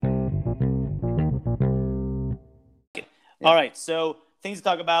All right, so things to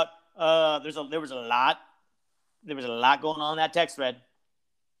talk about. There was a lot going on in that text thread.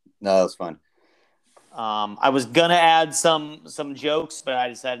 No, that was fun. I was gonna add some jokes, but I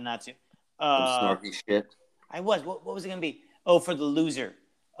decided not to. Some snarky shit. What was it gonna be? Oh, for the loser.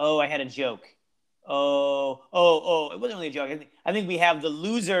 Oh, I had a joke. Oh! It wasn't really a joke. I think we have the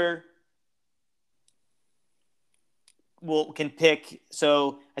loser can pick.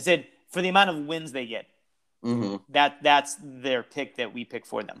 So I said for the amount of wins they get. Mm-hmm. That's their pick that we pick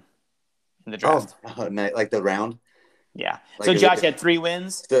for them in the draft. Oh, like the round. Yeah. Like so Josh had 3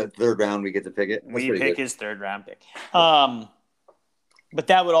 wins. The third round, we get to pick it. We pick his third round pick. But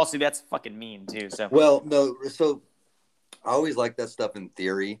that's fucking mean too. So well, no. So I always like that stuff in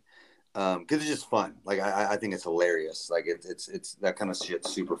theory, because it's just fun. Like I think it's hilarious. Like it's that kind of shit's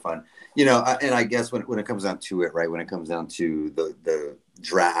super fun. And I guess when it comes down to it, right? When it comes down to the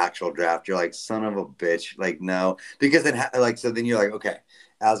actual draft, you're like, son of a bitch. Like no, because then then you're like, okay,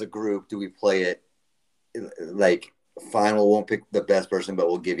 as a group, do we play it like? Fine, we won't pick the best person, but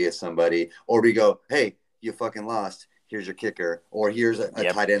we'll give you somebody. Or we go, hey, you fucking lost. Here's your kicker. Or here's a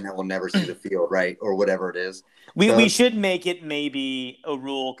tight end that will never see the field, right? Or whatever it is. We should make it maybe a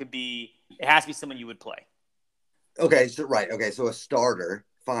rule could be it has to be someone you would play. Okay, so right. Okay, so a starter,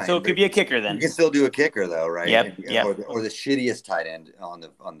 fine. So it could be a kicker then. You can still do a kicker though, right? Yep. Or the shittiest tight end on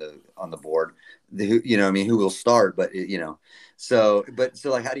the board. Who will start, but So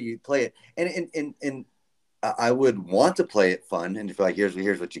like, how do you play it? And I would want to play it fun and feel like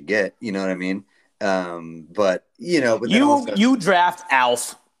here's what you get. You know what I mean? But you draft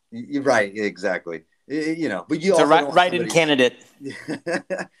Alf. You're right, exactly. But you it's also a write-in candidate.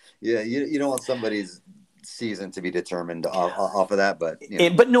 Yeah, you don't want somebody's season to be determined off of that, but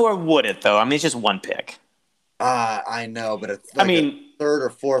but nor would it though. I mean, it's just one pick. I know, but a third or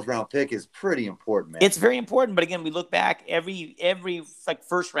fourth round pick is pretty important, man. It's very important, but again, we look back every like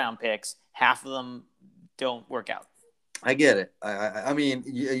first round picks, half of them don't work out. I get it. I mean,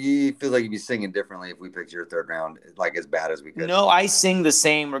 you feel like you'd be singing differently if we picked your third round, like as bad as we could. No, I sing the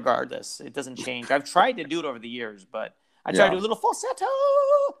same regardless. It doesn't change. I've tried to do it over the years, but I try to do a little falsetto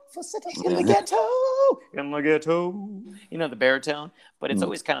in the ghetto, the baritone, but it's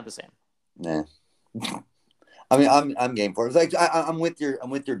always kind of the same. Yeah. I mean, I'm game for it. It's like I'm with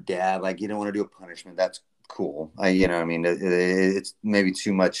your dad. Like, you don't want to do a punishment. That's cool. It's maybe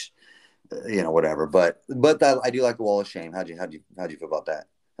too much. Whatever, but that I do like the wall of shame. How'd you feel about that?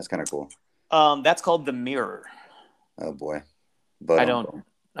 That's kind of cool. That's called the mirror. Oh boy, but I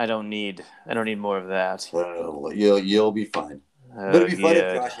don't need more of that. You'll be fine. But it'd be fun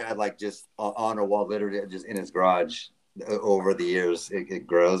if Josh had like just on a wall, literally just in his garage. Over the years, it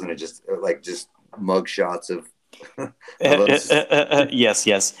grows and it just mug shots of.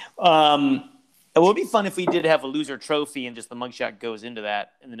 Yes. It would be fun if we did have a loser trophy and just the mugshot goes into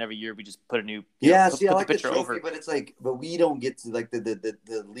that, and then every year we just put a new I like the trophy, over. But it's like, but we don't get to like the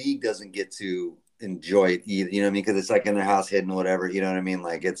league doesn't get to enjoy it either. You know what I mean? Because it's like in their house hidden, whatever. You know what I mean?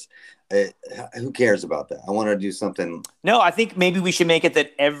 Like who cares about that? I want to do something. No, I think maybe we should make it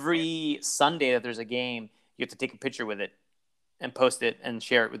that every Sunday that there's a game, you have to take a picture with it and post it and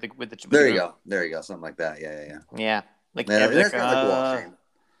share it with the. There you go, something like that. Yeah. Like that's kind of like wall shame.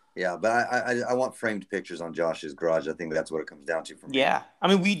 Yeah, but I want framed pictures on Josh's garage. I think that's what it comes down to for me. Yeah, I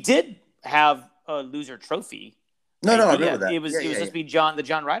mean, we did have a loser trophy. No, I remember that. It was supposed to be the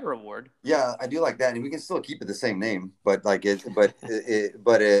John Ryder Award. Yeah, I do like that, and we can still keep it the same name, but like picture with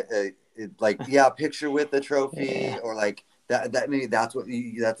the trophy or like that. Maybe that's what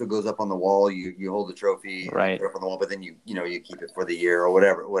goes up on the wall. You hold the trophy right up on the wall, but then you keep it for the year or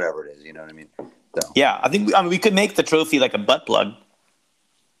whatever it is. You know what I mean? So. Yeah, I think we could make the trophy like a butt plug.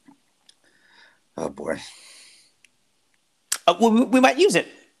 Oh boy. We might use it.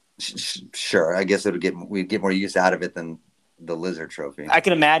 Sure, I guess we'd get more use out of it than the lizard trophy. I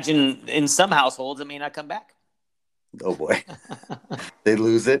can imagine in some households it may not come back. Oh boy, they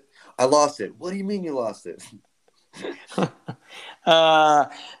lose it. I lost it. What do you mean you lost it?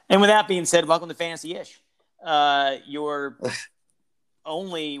 And with that being said, welcome to Fantasy Ish. Your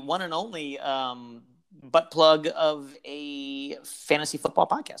one and only butt plug of a fantasy football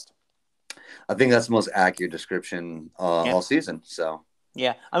podcast. I think that's the most accurate description all season. So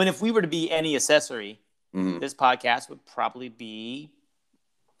yeah, I mean, if we were to be any accessory, this podcast would probably be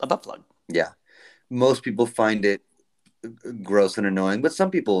a butt plug. Yeah, most people find it gross and annoying, but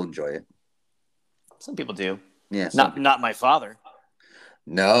some people enjoy it. Some people do. Yeah, not my father.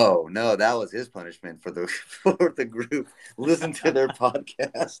 No, that was his punishment for the group. Listen to their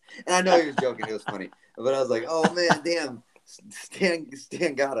podcast, and I know he was joking. It was funny, but I was like, oh man, damn. Stan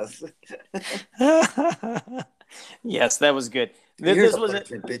got us. Yes, that was good. Here's This a was it.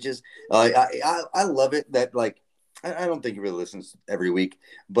 punishment, bitches. I love it that like I don't think he really listens every week,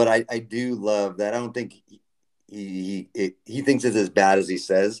 but I do love that. I don't think he thinks it's as bad as he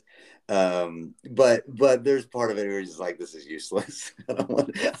says. But there's part of it where he's just like, this is useless. I don't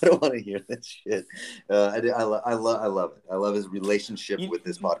want to hear this shit. I love it. I love his relationship with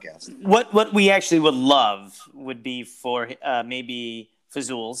this podcast. What we actually would love would be for maybe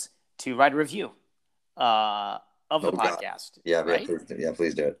Fazools to write a review of the podcast. Yeah, right?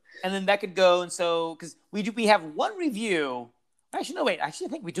 Please do it. And then that could go, and so because we have one review. Actually, no, wait. Actually, I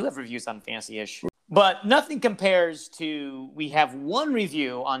think we do have reviews on Fantasy-ish. But nothing compares to we have one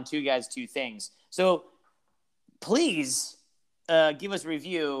review on Two Guys, Two Things. So please give us a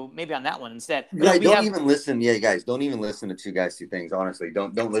review maybe on that one instead. Even listen. Yeah, guys, don't even listen to Two Guys, Two Things. Honestly,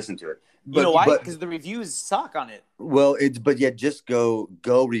 don't listen to it. But, you know why? Because the reviews suck on it. Well, just go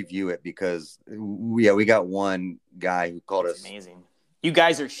review it because we got one guy who called us amazing. You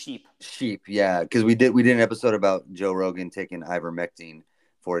guys are sheep. Sheep, yeah, because we did an episode about Joe Rogan taking ivermectin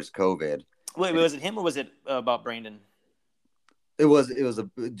for his COVID. Wait, was it him or was it about Brandon? It was a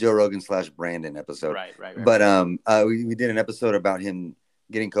Joe Rogan / Brandon episode. Right. But we did an episode about him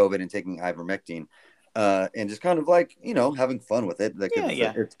getting COVID and taking ivermectin, and just kind of like, having fun with it. Like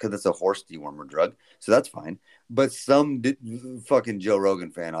because it's a horse dewormer drug, so that's fine. But some fucking Joe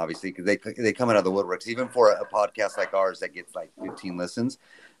Rogan fan, obviously, because they come out of the woodworks, even for a podcast like ours that gets like 15 listens.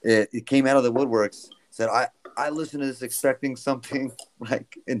 It came out of the woodworks. Said I listen to this expecting something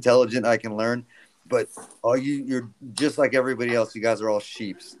like intelligent I can learn, but you're just like everybody else. You guys are all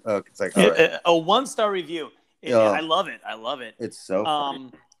sheeps. It's like, all right. A 1-star review. I love it. It's so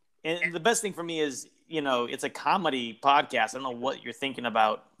funny. And the best thing for me is, it's a comedy podcast. I don't know what you're thinking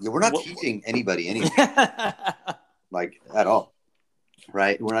about. Yeah, we're not teaching anybody anything, like at all,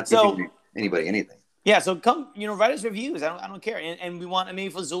 right? We're not teaching anybody anything. Yeah, so come, write us reviews. I don't care, and we want.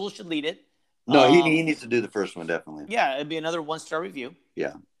 Maybe Fazul should lead it. No, he needs to do the first one, definitely. Yeah, it'd be another 1-star review.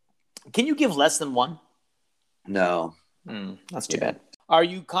 Yeah. Can you give less than 1? No. That's too bad. Are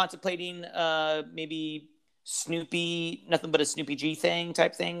you contemplating maybe Snoopy, nothing but a Snoopy G thing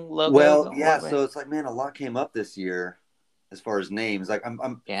type thing? Logo? Well, yeah. So it's like, man, a lot came up this year as far as names. Like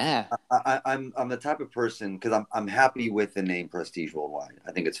I'm the type of person, because I'm happy with the name Prestige Worldwide.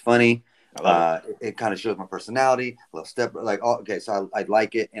 I think it's funny. It kind of shows my personality. A little step, so I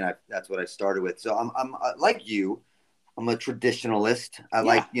like it, and that's what I started with. So I'm like you. I'm a traditionalist. I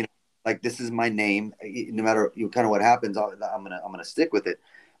like this is my name. No matter kind of what happens, I'm gonna stick with it.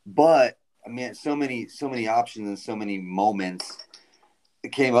 But I mean, so many options and so many moments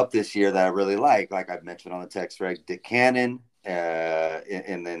came up this year that I really like. Like I've mentioned on the text, right? Dick Cannon,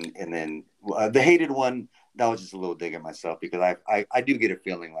 and then the hated one. That was just a little dig at myself, because I do get a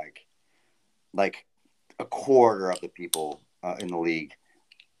feeling like a quarter of the people in the league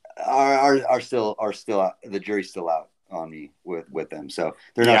are still the jury's still out on me with them. So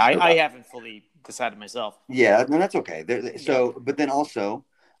they're not. I haven't fully decided myself. Yeah, no, that's okay. But then also,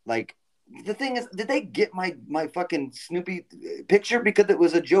 like, the thing is, did they get my fucking Snoopy picture because it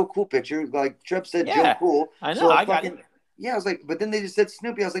was a Joe Cool picture? Like Trev said, Joe Cool. I know. So I got it. Yeah, I was like, but then they just said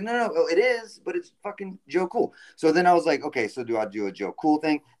Snoopy. I was like, no, it is, but it's fucking Joe Cool. So then I was like, okay, so do I do a Joe Cool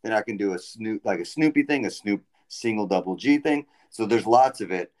thing? Then I can do a Snoopy thing, a Snoop single double G thing. So there's lots of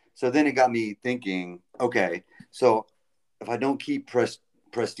it. So then it got me thinking, okay, so if I don't keep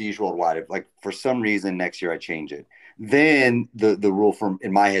Prestige Worldwide, if like for some reason next year I change it, then the rule from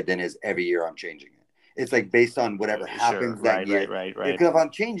in my head then is every year I'm changing it. It's like based on whatever happens that year. Right. Because if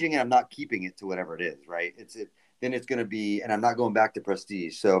I'm changing it, I'm not keeping it to whatever it is, right? Then it's going to be, and I'm not going back to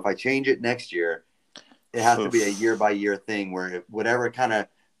Prestige. So if I change it next year, it has to be a year by year thing where whatever kind of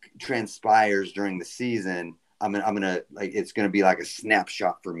transpires during the season, I'm gonna like, it's going to be like a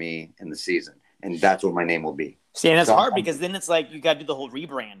snapshot for me in the season, and that's what my name will be. See, and that's hard because then it's like you got to do the whole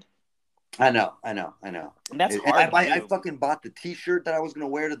rebrand. I know. And that's hard. I fucking bought the T-shirt that I was going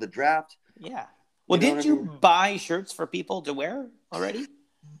to wear to the draft. Yeah. Well, didn't you buy shirts for people to wear already?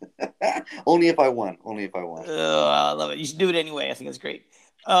 Only if I won. I love it. You should do it anyway. I think it's great.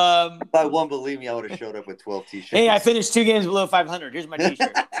 If I won, believe me, I would have showed up with 12 T-shirts. Hey, I finished 2 games below 500. Here's my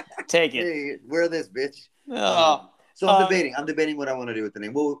T-shirt. Take it. Hey, wear this, bitch. So I'm debating what I want to do with the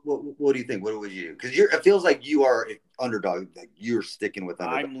name. What do you think? What would you do? Because it feels like you are underdog. Like you're sticking with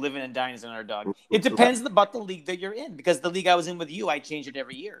underdog. I'm living and dying as an underdog. It depends about the league that you're in. Because the league I was in with you, I change it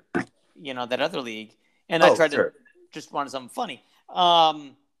every year. That other league, and I tried to just run something funny.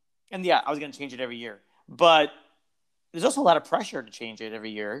 And yeah, I was going to change it every year. But there's also a lot of pressure to change it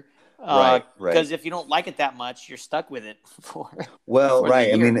every year. Right. Because if you don't like it that much, you're stuck with it for Well, for the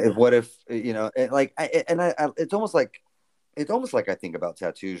right. I year. mean, what if it's almost like I think about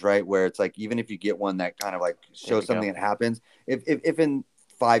tattoos, right? Where it's like even if you get one that kind of like There we shows go. something that happens, if in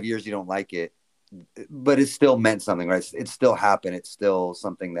 5 years you don't like it, but it still meant something, right? It still happened. It's still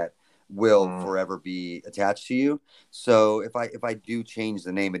something that will forever be attached to you. So if I do change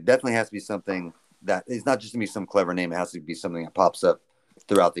the name, it definitely has to be something that it's not just gonna be some clever name. It has to be something that pops up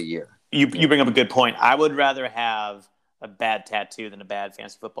throughout the year. You bring up a good point. I would rather have a bad tattoo than a bad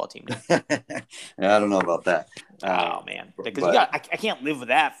fantasy football team name. I don't know about that. Oh man, because but I can't live with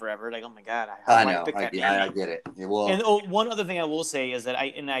that forever. Like, oh my god, how I do I know. pick that name? I get it. Well, And one other thing I will say is that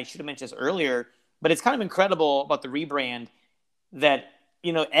I should have mentioned this earlier, but it's kind of incredible about the rebrand that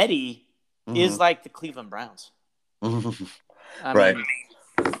Eddie is like the Cleveland Browns. I right. mean,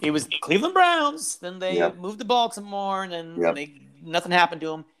 it was the Cleveland Browns. Then they Yep. moved to Baltimore, and then Yep. nothing happened to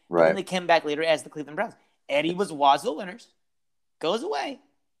them. And Right. then they came back later as the Cleveland Browns. Eddie was Wazoo winners, goes away.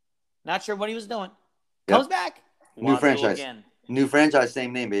 Not sure what he was doing. Comes back. New Wazoo franchise. again. New franchise,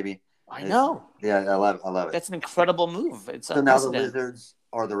 same name, baby. I know. Yeah, I love it. That's an incredible move. It's so now the unprecedented. Lizards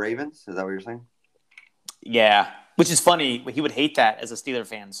are the Ravens. Is that what you're saying? Yeah, which is funny. He would hate that as a Steeler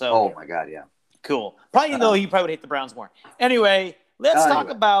fan. So, Oh my God, yeah. cool. Probably though he probably would hate the Browns more. Anyway, let's talk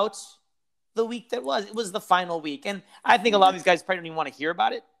about the week that was. It was the final week, and I think a lot of these guys probably don't even want to hear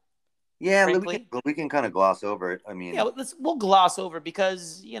about it. Yeah, frankly. we can kind of gloss over it. I mean, Yeah, we'll gloss over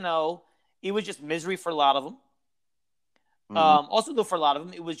because it was just misery for a lot of them. Also, though, for a lot of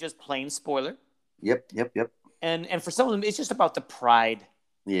them, it was just plain spoiler. Yep. And for some of them, it's just about the pride.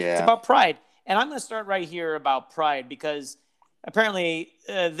 Yeah, it's about pride. And I'm going to start right here about pride because apparently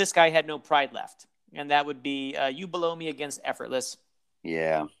this guy had no pride left, and that would be You Below Me against Effortless.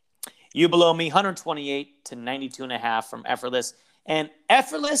 Yeah, You Below Me, 128 to 92.5 from Effortless, and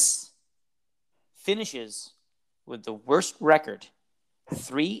Effortless finishes with the worst record,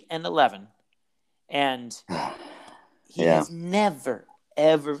 3-11, and he has never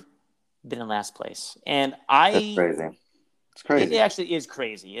ever been in last place. And that's crazy. It's crazy. It actually is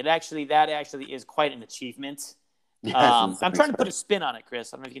crazy. That actually is quite an achievement. Yes, I'm trying to put a spin on it,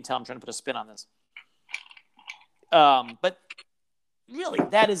 Chris. I don't know if you can tell. I'm trying to put a spin on this. But really,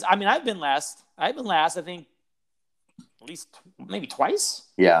 that is. I mean, I've been last. I think at least maybe twice.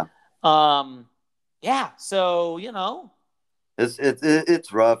 Yeah. Yeah. So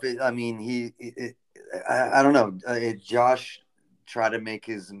it's rough. I mean, I don't know. Josh tried to make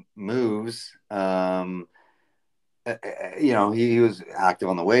his moves. He was active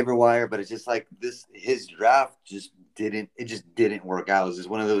on the waiver wire, but it's just like his draft just didn't work out. It was just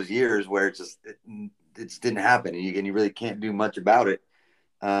one of those years where it just didn't happen, and you really can't do much about it.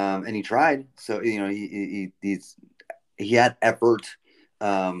 And he tried, so he had effort,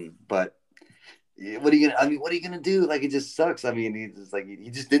 but what are you gonna do? Like, it just sucks. I mean, he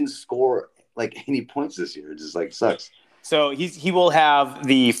just didn't score like any points this year. It just like sucks. So he will have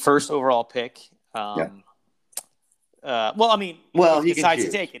the first overall pick. Yeah. If he decides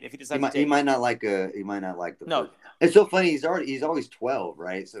to take it. If he decides to take it. He might not like the No. first. It's so funny. He's always 12,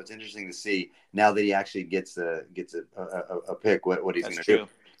 right? So it's interesting to see now that he actually gets a pick what he's going to do.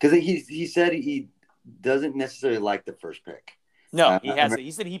 Because he said he doesn't necessarily like the first pick. No,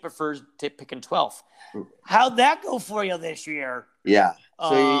 he said he prefers picking 12th. How'd that go for you this year? Yeah.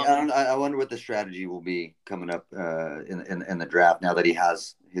 So I wonder what the strategy will be coming up in the draft now that he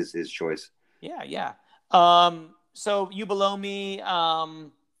has his choice. Yeah. So You Below Me,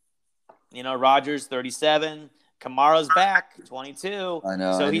 Rodgers 37, Kamara's back 22. I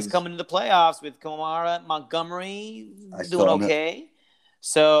know. So he's coming to the playoffs with Kamara, Montgomery doing okay.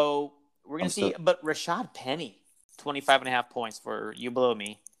 So we're gonna see. But Rashad Penny, 25.5 points for You Below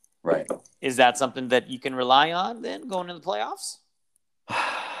Me. Right. Is that something that you can rely on then going into the playoffs?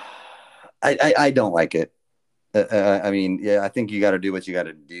 I don't like it. I mean, yeah, I think you got to do what you got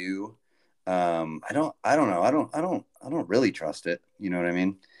to do. I don't know. I don't really trust it. You know what I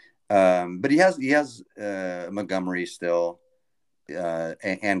mean? But he has Montgomery still,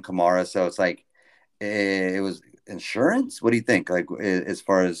 and Kamara. So it's like, it was insurance. What do you think? Like, as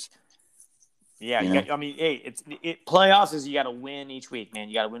far as, yeah, playoffs is you got to win each week, man.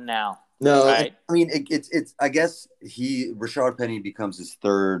 You got to win now. No, right? I mean, it's. I guess Rashard Penny becomes his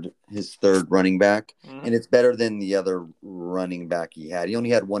third running back, and it's better than the other running back he had. He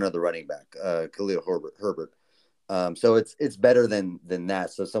only had one other running back, Khalil Herbert. So it's better than that.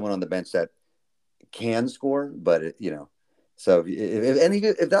 So someone on the bench that can score, but So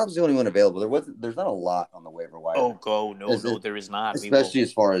if that was the only one available, there's not a lot on the waiver wire. No, there is not. Especially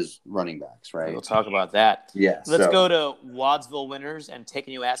as far as running backs, right? We'll talk about that. Yeah. Let's go to Wadsville winners and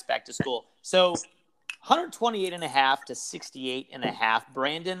taking you ass back to school. So 128.5 to 68.5.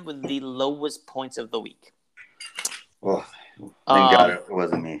 Brandon with the lowest points of the week. Well, thank God it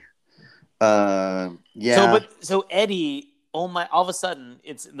wasn't me. Yeah. So Eddie, all of a sudden,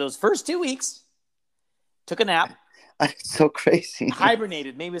 it's those first 2 weeks. Took a nap. It's so crazy.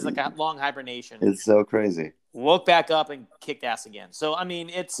 Hibernated. Maybe it's like a long hibernation. It's so crazy. Woke back up and kicked ass again. So I mean,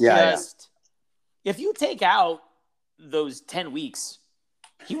 it's just if you take out those 10 weeks,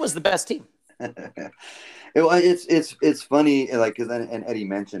 he was the best team. It's funny, like, because and Eddie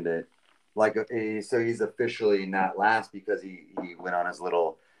mentioned it, like, so he's officially not last because he went on his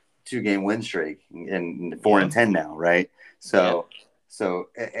little 2-game win streak and 4-10 now, right? So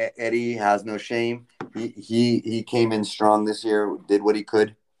Eddie has no shame. He came in strong this year, did what he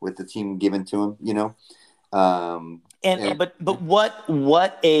could with the team given to him, you know. But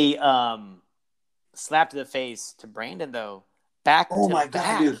what a slap to the face to Brandon though. God,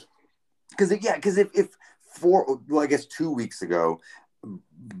 dude. Because if I guess 2 weeks ago,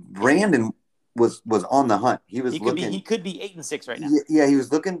 Brandon was on the hunt. He could be 8-6 right now. Yeah, he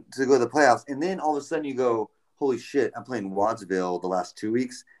was looking to go to the playoffs, and then all of a sudden you go, holy shit! I'm playing Wadsville the last 2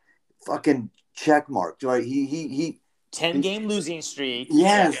 weeks. Fucking check mark, right? He 10-game losing streak.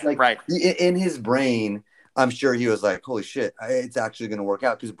 Yes, right. In his brain, I'm sure he was like, holy shit, it's actually going to work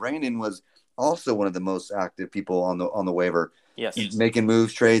out, because Brandon was also one of the most active people on the waiver. Yes. Making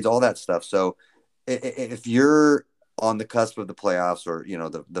moves, trades, all that stuff. So if you're on the cusp of the playoffs, or, you know,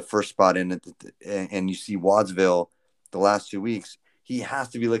 the first spot in it, and you see Wadsville the last 2 weeks, he has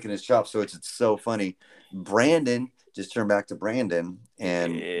to be licking his chops. So it's so funny. Brandon just turned back to Brandon,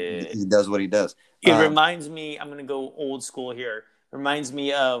 and he does what he does. It reminds me, I'm going to go old school here. Reminds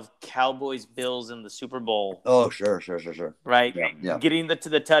me of Cowboys Bills in the Super Bowl. Oh, sure. Right? Yeah. Getting to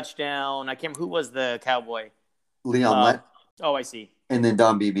the touchdown. I can't remember who was the Cowboy. Leon Lett. Oh, I see. And then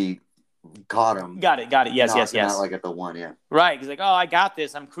Don Beebe caught him. Got it. Yes. Not like at the one, yeah. Right. He's like, oh, I got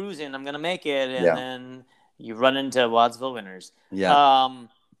this. I'm cruising. I'm going to make it. And then you run into Wadsville winners. Yeah.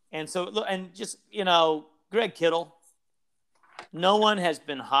 And so, and just, you know, Greg Kittle. No one has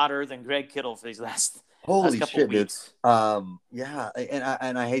been hotter than Greg Kittle for these last couple weeks. Dude. Yeah.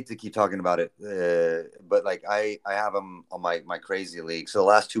 And I hate to keep talking about it, but like I have him on my crazy league. So the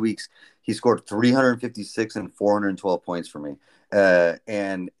last 2 weeks, he scored 356 and 412 points for me.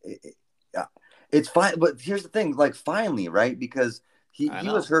 And it's fine. But here's the thing, like, finally, right? Because he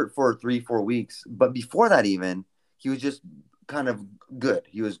was hurt for 3-4 weeks. But before that, even, he was just kind of good.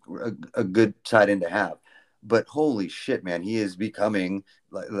 He was a good tight end to have. But holy shit, man, he is becoming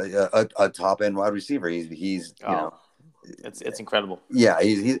like a top end wide receiver. He's you know, it's incredible. Yeah,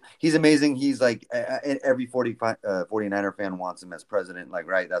 he's amazing. He's like every 49er fan wants him as president. Like,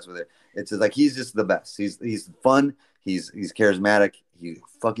 right? That's what it's like. He's just the best. He's fun. He's charismatic. He's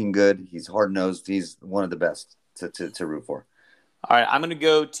fucking good. He's hard nosed. He's one of the best to root for. All right, I'm going to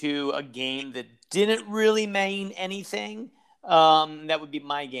go to a game that didn't really mean anything. That would be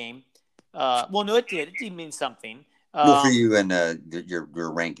my game. Well, no, it did. It did mean something. For you and your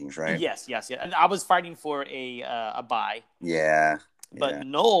rankings, right? Yes. And I was fighting for a bye. Yeah. But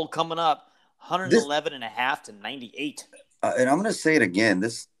Noel coming up 111.5 to 98. And I'm gonna say it again.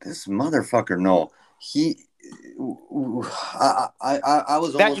 This motherfucker Noel. I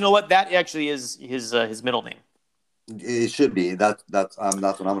was that. You know what? That actually is his middle name. It should be. That's what I'm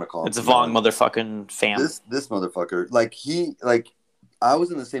gonna call him. It's a Vaughn motherfucking fan. This motherfucker. I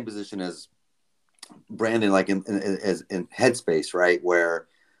was in the same position as Brandon, like in headspace, right? Where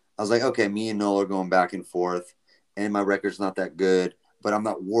I was like, okay, me and Noel are going back and forth, and my record's not that good, but I'm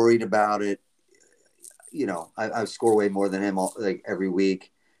not worried about it. You know, I score way more than him every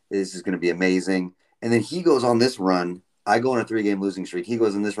week. This is going to be amazing. And then he goes on this run. I go on a 3-game losing streak. He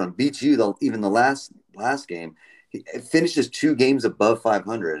goes on this run, beats you even the last game. He finishes 2 games above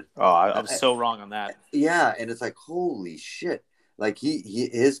 500. Oh, I'm so wrong on that. Yeah, and it's like, holy shit. Like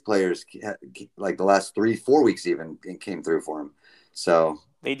his players, like the last 3-4 weeks even came through for him. So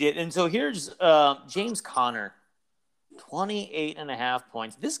they did. And so here's James Conner, 28.5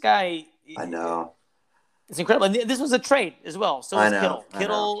 points. This guy, I know, it's incredible. And this was a trade as well. So was Kittle.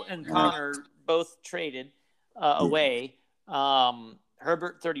 Kittle and Conner both traded away.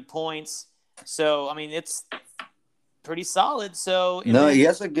 Herbert 30 points. So I mean, it's pretty solid. So he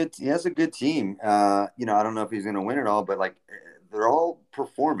has a good team. I don't know if he's going to win it all, but like, they're all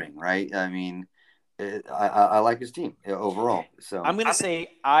performing, right? I mean, I like his team overall. So I'm going to say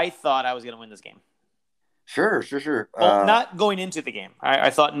I thought I was going to win this game. Sure. Well, not going into the game. I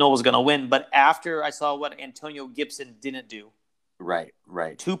thought Noel was going to win, but after I saw what Antonio Gibson didn't do, right.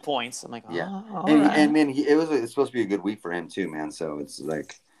 2 points, I'm like, Yeah, all and right. man, it's supposed to be a good week for him too, man. So it's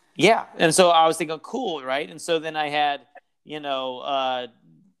like, Yeah, and so I was thinking, cool, right? And so then I had,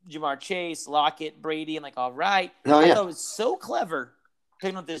 Jamar Chase, Lockett, Brady. I'm like, all right. oh I yeah, thought it was so clever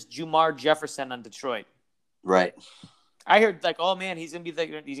picking up this Jamar Jefferson on Detroit. right, I heard like, oh man, he's gonna be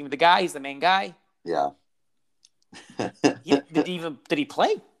the guy. He's the main guy. yeah. Did he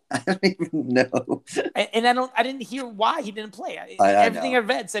play? I don't even know. And I didn't hear why he didn't play. I Everything know. I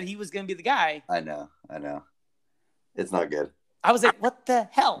read said he was gonna be the guy. I know. It's not good. I was like, what the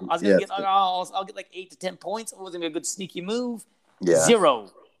hell? I was gonna Yeah, get I'll get like 8 to 10 points. It wasn't a good sneaky move. yeah. 0.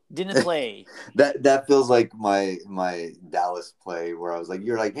 Didn't play. That feels like my Dallas play where I was like,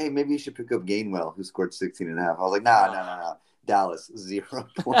 you're like, hey, maybe you should pick up Gainwell, who scored 16 and a half. I was like, no. Dallas, 0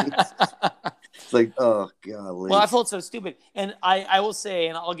 points. It's like, oh golly. Well, I felt so stupid, and I will say,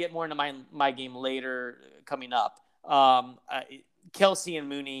 and I'll get more into my game later coming up. Kelsey and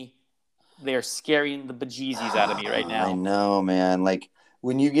Mooney, they're scaring the bejesus out of me right now. I know, man. Like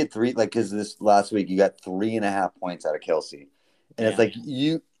when you get 3, like because this last week you got 3.5 points out of Kelsey, and it's like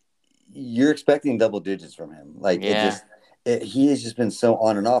you're expecting double digits from him. Like he has just been so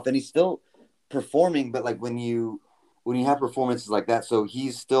on and off, and he's still performing. But like when you have performances like that, so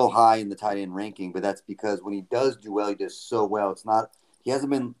he's still high in the tight end ranking, but that's because when he does do well, he does so well. He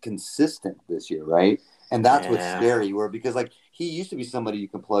hasn't been consistent this year, right? And that's what's scary. Because like he used to be somebody you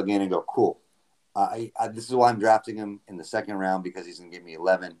can plug in and go, cool. This is why I'm drafting him in the second round, because he's going to give me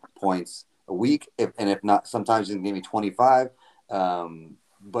 11 points a week, if not, sometimes he's going to give me 25.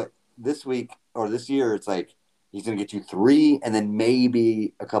 But this week or this year, it's like he's going to get you 3, and then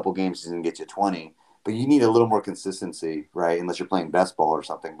maybe a couple games he's going to get you 20. But you need a little more consistency, right? Unless you're playing best ball or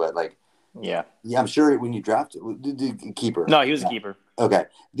something. But like, yeah, I'm sure when you draft the keeper. No, he was a keeper. Okay,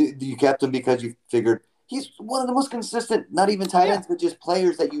 you kept him because you figured he's one of the most consistent, not even tight ends, but just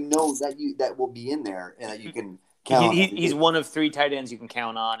players that that will be in there and that you can count. He's one of 3 tight ends you can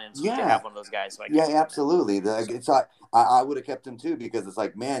count on, and so to have one of those guys. So absolutely. I would have kept him too, because it's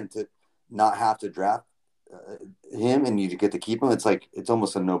like, man, to not have to draft him and you get to keep him, it's like it's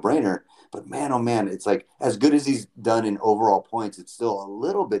almost a no-brainer. But man, oh man, it's like as good as he's done in overall points, it's still a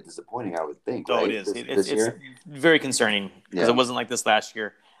little bit disappointing, I would think. Oh, right? It is. It's very concerning because it wasn't like this last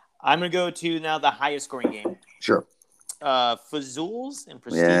year. I'm going to go to now the highest scoring game. Sure. Fazools and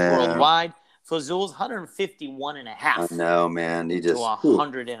Prestige Worldwide. Fazools 151.5. No, man, he just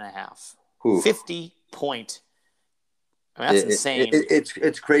 100.5. 50 point. I mean, that's insane.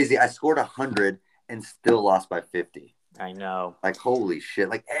 It's crazy. I scored 100 and still lost by 50. I know. Like, holy shit.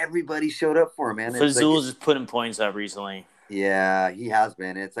 Like, everybody showed up for him, man. Fazools is putting points up recently. Yeah, he has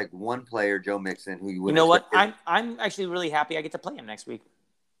been. It's like one player, Joe Mixon, who you wouldn't. You know what? I'm actually really happy I get to play him next week.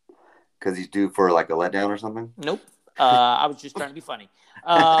 Because he's due for like a letdown or something? Nope. I was just trying to be funny.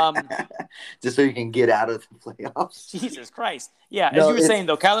 Just so you can get out of the playoffs. Jesus Christ. Yeah, as you were saying,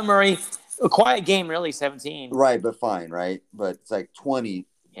 though, Kyler Murray, a quiet game, really, 17. Right, but fine, right? But it's like 20.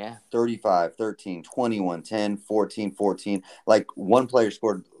 Yeah. 35, 13, 21, 10, 14, 14. Like one player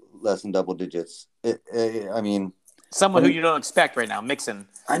scored less than double digits. I mean, someone who you don't expect right now, Mixon.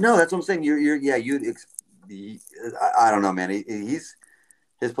 I know, that's what I'm saying. I don't know, man. His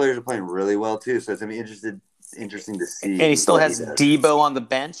players are playing really well too. So it's gonna be interesting to see. And he still has Debo on the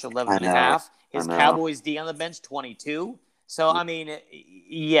bench, 11.5. His Cowboys D on the bench, 22. So I mean,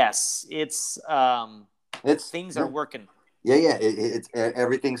 yes, it's things are working. Yeah. It's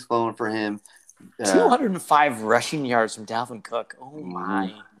everything's flowing for him. 205 rushing yards from Dalvin Cook. Oh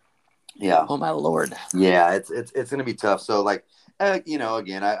my. Yeah. Oh my Lord. Yeah, it's gonna be tough. So like, again,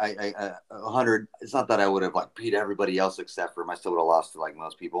 I 100. It's not that I would have like beat everybody else except for him. I still would have lost to like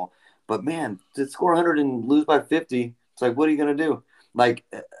most people. But man, to score 100 and lose by 50, it's like, what are you gonna do? Like.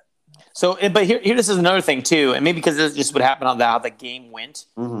 So, but here, this is another thing too, and maybe because this is just what happened on how the game went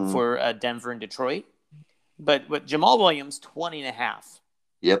for Denver and Detroit. But Jamal Williams, 20.5.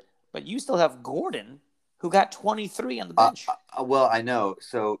 Yep. But you still have Gordon, who got 23 on the bench. Well, I know.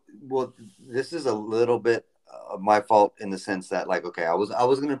 So, this is a little bit my fault in the sense that, like, okay, I was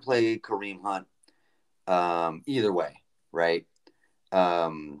going to play Kareem Hunt either way, right?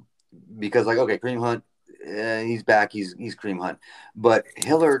 Because, like, okay, Kareem Hunt, he's back. He's Kareem Hunt. But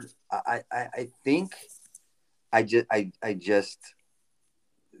Hillard, I think I just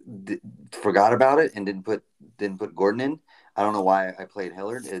forgot about it and didn't put Gordon in. I don't know why I played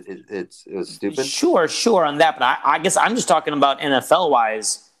Hillard. It was stupid. Sure on that, but I guess I'm just talking about NFL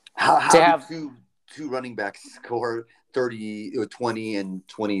wise. How to have two running backs score 20 and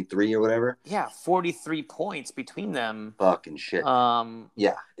 23 or whatever. Yeah, 43 points between them. Fucking shit.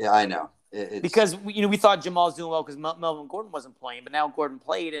 Yeah, I know. Because we thought Jamal was doing well because Melvin Gordon wasn't playing, but now Gordon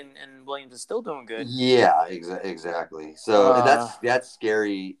played and Williams is still doing good. Yeah, exactly. So that's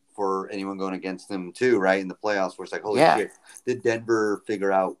scary for anyone going against them too, right? In the playoffs, where it's like, holy shit, did Denver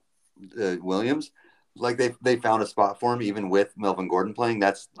figure out Williams? Like they found a spot for him even with Melvin Gordon playing.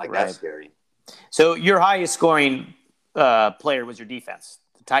 That's scary. So your highest scoring player was your defense.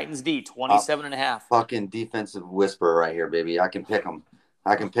 The Titans D, 27.5. Fucking defensive whisperer right here, baby. I can pick them.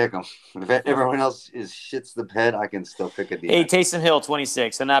 If everyone else shits the bed, I can still pick a defense. Hey, Taysom Hill,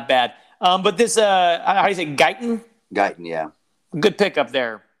 26, so not bad. But this, how do you say, Guyton? Guyton, yeah. Good pick up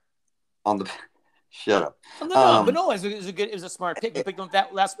there. Shut up. No, but it was a smart pick. You picked him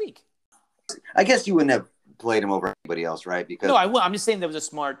that last week. I guess you wouldn't have played him over anybody else, right? Because no, I will. I'm just saying that was a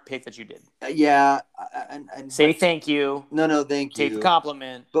smart pick that you did. Yeah. Say thank you. No, thank you. Take the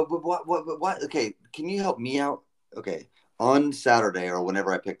compliment. But what? Okay, can you help me out? Okay, on Saturday or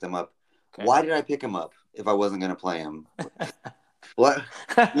whenever I picked him up, why did I pick him up if I wasn't going to play him? What?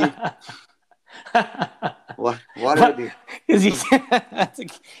 What did I do?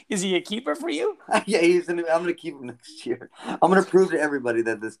 Is he a keeper for you? Yeah, I'm going to keep him next year. I'm going to prove to everybody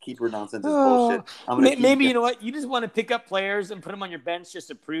that this keeper nonsense is bullshit. Maybe you know what? You just want to pick up players and put them on your bench just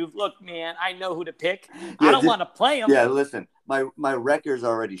to prove. Look, man, I know who to pick. Yeah, I don't want to play them. Yeah, listen, my record's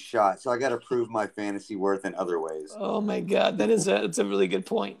already shot, so I got to prove my fantasy worth in other ways. Oh my God, that's a really good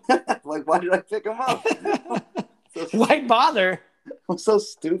point. Like, why did I pick him up? Why bother? I'm so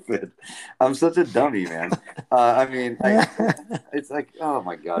stupid. I'm such a dummy, man. It's like, oh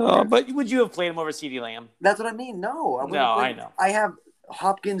my God. Oh, but would you have played him over CeeDee Lamb? That's what I mean. No, I know. I have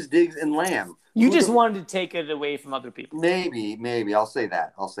Hopkins, Diggs, and Lamb. You just wanted to take it away from other people. Maybe. I'll say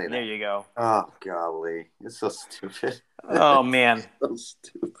that. There you go. Oh, golly. It's so stupid. Oh, man. So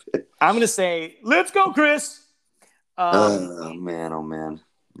stupid. I'm going to say, let's go, Chris. Oh, man.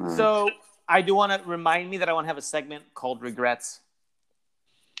 So I do want to remind me that I want to have a segment called Regrets.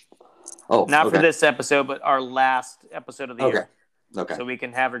 Oh, not for this episode, but our last episode of the year. Okay. So we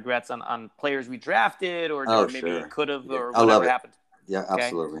can have regrets on players we drafted or maybe could have or whatever happened. Yeah,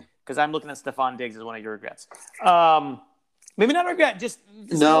 absolutely. Because I'm looking at Stephon Diggs as one of your regrets. Maybe not a regret, just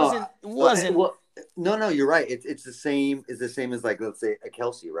wasn't. Well, no, you're right. It's the same. It's the same as, like, let's say a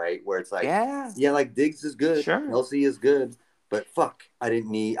Kelsey, right? Where it's like, like Diggs is good, sure. Kelsey is good, but fuck, I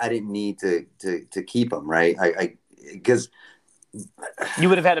didn't need to keep him, right? Because you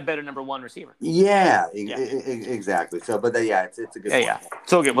would have had a better number one receiver. Yeah. Exactly. So, but it's a good point. Yeah.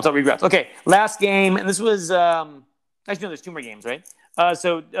 So, okay, we'll talk regrets. Okay, last game, and this was actually, no, there's two more games, right?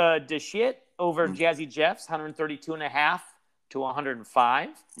 So, DeShit over Jazzy Jeffs, 132.5 to 105.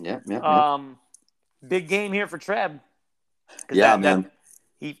 Yeah. Big game here for Treb. Yeah, man.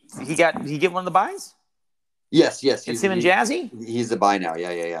 He get one of the buys? Yes. It's him and Jazzy? He's the buy now.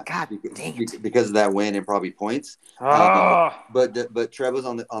 Yeah. God dang it. Because of that win and probably points. Oh. But Trev was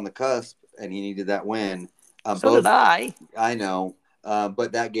on the cusp and he needed that win. So did I. I know.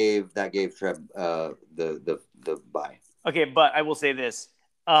 But that gave Trev the buy. Okay, but I will say this.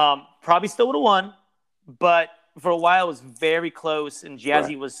 Probably still would have won, but for a while it was very close and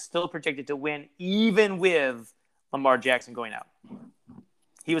Jazzy was still projected to win even with Lamar Jackson going out.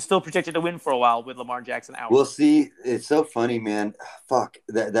 He was still projected to win for a while with Lamar Jackson out. We'll see. It's so funny, man. Fuck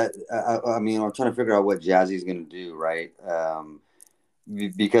I mean, I'm trying to figure out what Jazzy's going to do, right?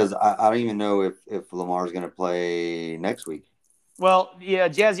 Because I don't even know if Lamar's going to play next week. Well, yeah,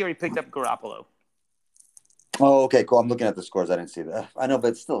 Jazzy already picked up Garoppolo. Oh, okay, cool. I'm looking at the scores. I didn't see that. I know, but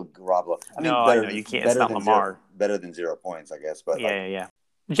it's still Garoppolo. I mean, I know you can't. It's not Lamar. Better than 0 points, I guess. But yeah.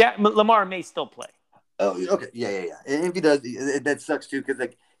 Lamar may still play. Oh, okay. Yeah. And if he does, that sucks too, because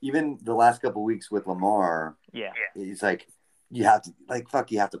like even the last couple of weeks with Lamar, it's like you have to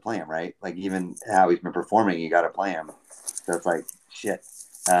you have to play him, right? Like even how he's been performing, you got to play him. So it's like shit.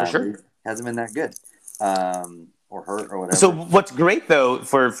 For sure, he hasn't been that good, or hurt or whatever. So what's great though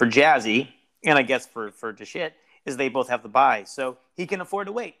for Jazzy and I guess for DeShit is they both have the bye, so he can afford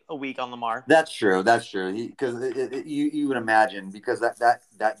to wait a week on Lamar. That's true. Because you would imagine because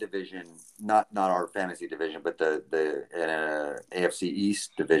that division, not our fantasy division, but the AFC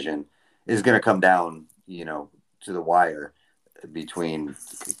East division is going to come down, to the wire between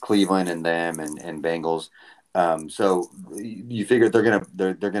Cleveland and them and Bengals. So you figure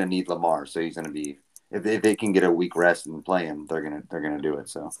they're gonna need Lamar, so he's gonna be if they can get a week rest and play him, they're gonna do it.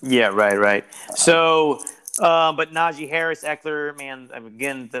 So yeah, right. So, but Najee Harris, Eckler, man,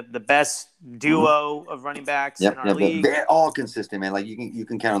 again, the best duo of running backs in our league. They're all consistent, man. Like you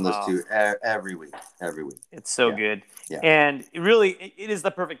can count on those two every week. It's so good. Yeah. And it is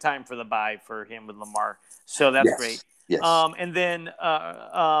the perfect time for the bye for him with Lamar. So that's great. Yes. And then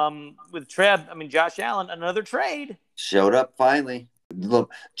with Trev, I mean, Josh Allen, another trade. Showed up finally.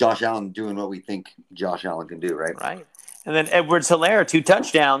 Look, Josh Allen doing what we think Josh Allen can do, right? Right. And then Edwards-Helaire, 2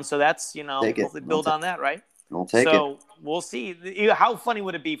 touchdowns. So that's, hopefully build on that, right? We'll take it. So we'll see. How funny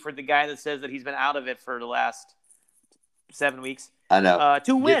would it be for the guy that says that he's been out of it for the last 7 weeks? I know.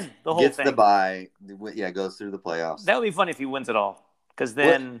 To win the whole thing. Gets thing. The bye. Yeah, goes through the playoffs. That would be funny if he wins it all. Because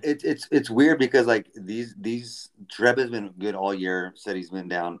then it's weird because like these Trev has been good all year. Said he's been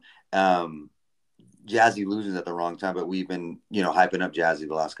down. Jazzy loses at the wrong time, but we've been hyping up Jazzy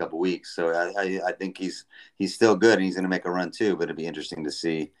the last couple of weeks. So I think he's still good and he's going to make a run too. But it'd be interesting to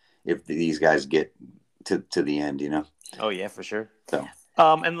see if these guys get to the end. Oh yeah, for sure. So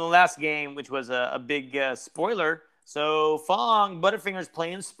and the last game, which was a big spoiler. So Fong Butterfingers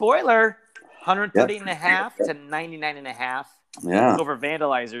playing spoiler, 130.5 to 99.5. Yeah. Over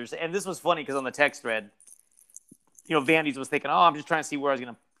Vandalizers. And this was funny because on the text thread, Vandy's was thinking, I'm just trying to see where I was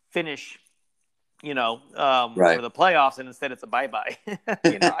going to finish, for the playoffs. And instead it's a bye-bye.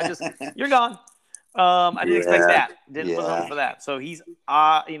 You're gone. I didn't expect that. Wasn't hoping for that. So he's,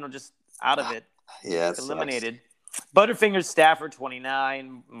 just out of it. Yeah. Eliminated. Butterfingers, Stafford,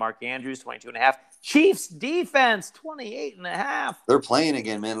 29. Mark Andrews, 22.5. Chiefs defense, 28.5. They're playing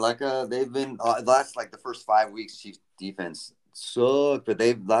again, man. Like they've been the first 5 weeks, Chiefs defense sucked, but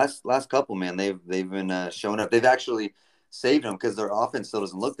they've last couple, man, they've been showing up. They've actually saved them because their offense still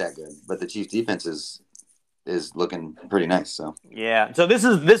doesn't look that good, but the Chiefs defense is looking pretty nice. So yeah, so this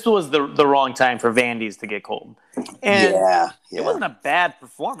was the wrong time for Vandy's to get cold. And it wasn't a bad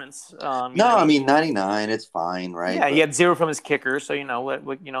performance. I mean 99, it's fine, right? Yeah, he had 0 from his kicker, so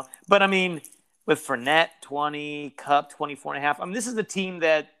But I mean, with Fournette 20, Kupp 24.5. I mean, this is a team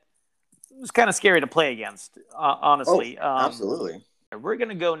that was kind of scary to play against, honestly. Absolutely. We're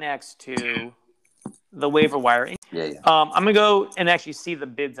gonna go next to the waiver wire. Yeah. I'm gonna go and actually see the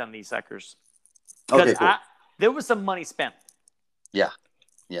bids on these suckers. Okay, cool. There was some money spent. Yeah.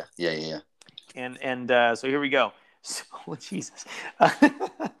 And so here we go. So Jesus.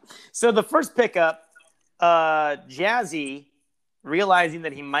 So the first pickup, Jazzy, realizing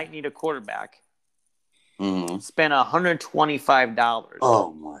that he might need a quarterback, spent $125.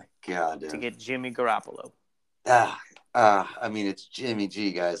 Oh my God! To get Jimmy Garoppolo. I mean, it's Jimmy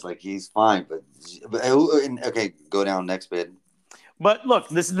G, guys. Like he's fine, but okay, go down next bid. But look,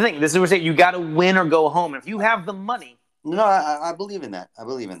 this is the thing. This is what we're saying. You got to win or go home. If you have the money, no, I believe in that.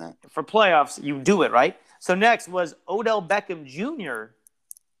 For playoffs, you do it, right? So next was Odell Beckham Jr.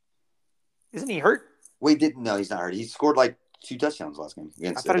 Isn't he hurt? Wait, no, he's not hurt. He scored like 2 touchdowns last game.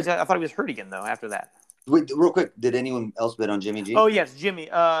 I thought he was hurt again though. After that. Wait, real quick, did anyone else bid on Jimmy G? Oh yes, Jimmy.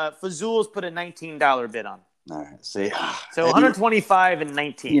 Fazul's put a $19 bid on. All right, see. So 125 and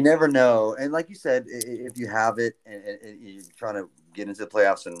 19. You never know, and like you said, if you have it and you're trying to get into the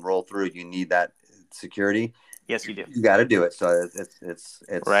playoffs and roll through, you need that security. Yes, you do. You got to do it. So it's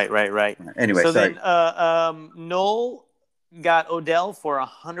right. Anyway, so sorry. Then Noel got Odell for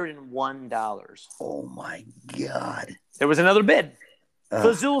 $101. Oh my God! There was another bid.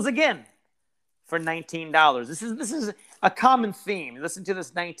 Fazul's again for $19. This is a common theme. Listen to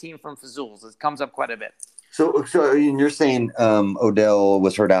this 19 from Fazul's. It comes up quite a bit. So you're saying Odell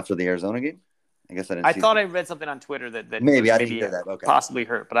was hurt after the Arizona game? I guess I thought I read something on Twitter that maybe I didn't hear that. Okay. Possibly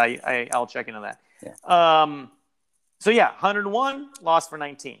hurt, but I'll check into that. Yeah. So 101 lost for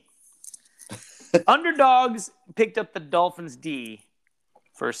 19. Underdogs picked up the Dolphins D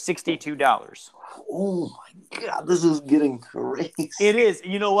for $62. Oh my God, this is getting crazy. It is.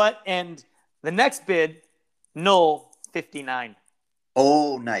 You know what? And the next bid, Noel, 59.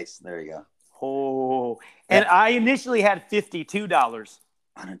 Oh, nice. There you go. Oh, and I initially had $52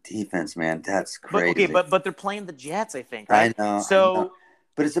 on a defense, man. That's crazy. But they're playing the Jets, I think. Right? I know. So,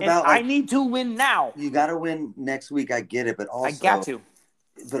 but it's about. I need to win now. You got to win next week. I get it, but also I got to.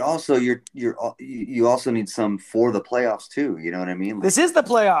 But also, you also need some for the playoffs too. You know what I mean? This is the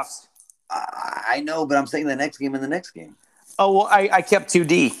playoffs. I know, but I'm saying the next game and the next game. Oh well, I kept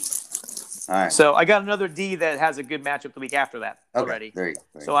 2D. All right. So I got another D that has a good matchup the week after that already. There you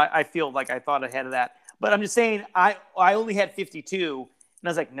go. So I feel like I thought ahead of that. But I'm just saying I only had 52, and I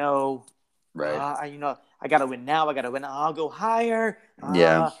was like, no. Right. I got to win now. I got to win. I'll go higher.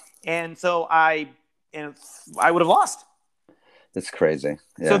 Yeah. And so I would have lost. It's crazy.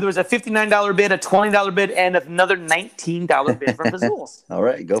 Yeah. So there was a $59 bid, a $20 bid, and another $19 bid for Fazools. All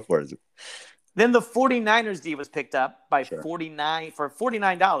right, go for it. Then the 49ers D was picked up by Sure.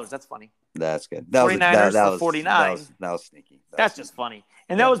 $49. That's funny. That's good. 49ers that for was 49. That was sneaky. That's just funny.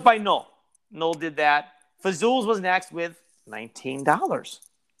 And that was by Noel. Noel did that. Fazools was next with $19.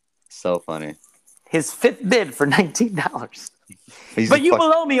 So funny. His fifth bid for $19. But You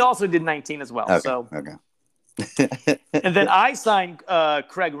Below Me also did 19 as well. Okay, so okay. And then I signed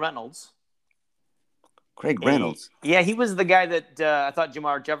Craig Reynolds. Craig Reynolds? Yeah, he was the guy that I thought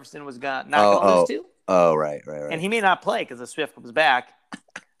Jamar Jefferson was not going to lose to. Oh, right. And he may not play because the Swift comes back.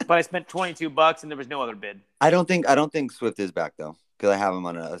 But I spent $22 and there was no other bid. I don't think Swift is back though, because I have him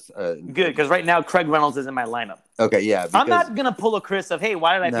on a good, because right now Craig Reynolds is in my lineup. Okay, yeah. I'm not gonna pull a Chris of, hey,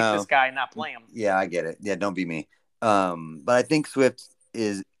 why did I pick this guy and not play him? Yeah, I get it. Yeah, don't be me. But I think Swift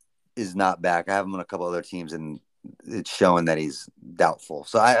is not back. I have him on a couple other teams, and it's showing that he's doubtful.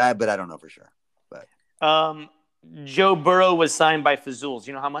 So but I don't know for sure. But Joe Burrow was signed by Fazools.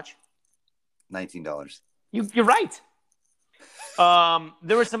 You know how much? $19. You're right.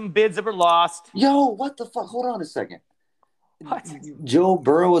 There were some bids that were lost. Yo, what the fuck? Hold on a second. What? Joe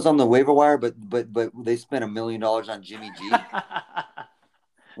Burrow was on the waiver wire, but they spent $1 million on Jimmy G.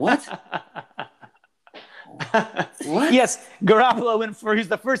 What? What? Yes, Garoppolo went for. He's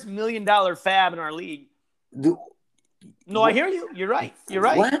the first $1 million fab in our league. No, what? I hear you. You're right. You're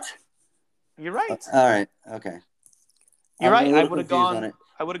right. What? You're right. All right. Okay. You're right. I would have gone.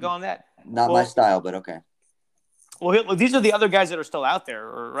 I would have gone that. Not my style, but okay. Well, these are the other guys that are still out there,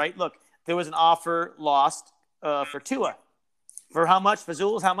 right? Look, there was an offer lost for Tua. For how much?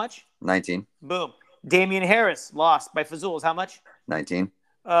 Fazools, how much? 19. Boom. Damian Harris lost by Fazools. How much? 19.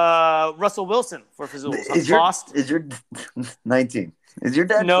 Russell Wilson for Fazools. Lost. Is your 19? Is your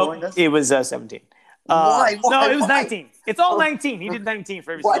dad showing us? It was 17. Why? No, it was 19. It's all 19. He did 19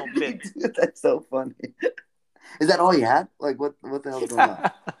 for every single bid. That's so funny. Is that all you had? Like, what the hell is going on?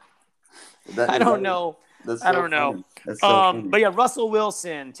 I don't know. That's so I don't know. That's so funny. But yeah, Russell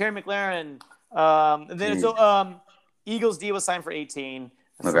Wilson, Terry McLaurin. And then Eagles D was signed for 18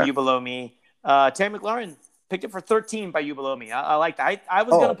 for You Below Me. Terry McLaurin picked it for 13 by You Below Me. I like that. I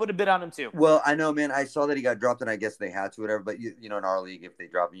was going to put a bid on him too. Well, I know, man. I saw that he got dropped, and I guess they had to, whatever. But you know, in our league, if they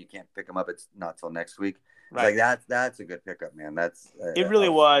drop him, you can't pick him up. It's not till next week. Right. Like that's a good pickup, man. That's it really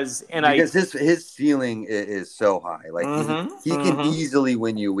was, and because his ceiling is so high. Like he can easily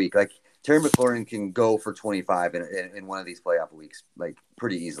win you a week. Like Terry McLaurin can go for 25 in one of these playoff weeks, like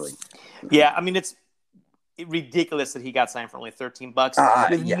pretty easily. Yeah, I mean it's ridiculous that he got signed for only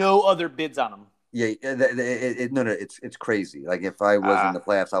 $13 with no other bids on him. Yeah, it's crazy. Like if I was in the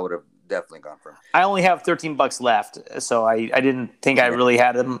playoffs, I would have definitely gone for him. I only have $13 left, so I didn't think I really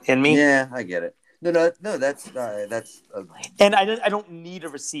had him in me. Yeah, I get it. No, that's. And I don't need a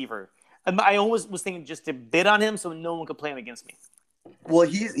receiver. I always was thinking just to bid on him so no one could play him against me. Well,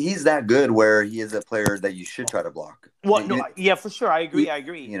 he's that good where he is a player that you should try to block. Well, yeah, for sure. I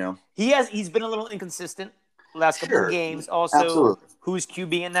agree. You know, he's been a little inconsistent last couple of games. Also, absolutely. Who's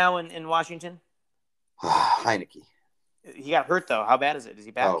QBing now in Washington? Heineke. He got hurt though. How bad is it? Is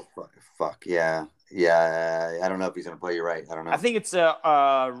he back? Oh fuck yeah. I don't know if he's gonna play. You're right. I don't know. I think it's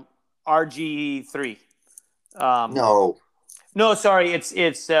RG3. No, sorry, it's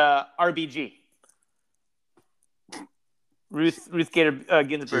RBG. Ruth Gator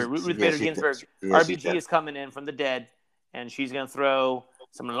Ginsburg. Ruth Bader Ginsburg. RBG is coming in from the dead, and she's gonna throw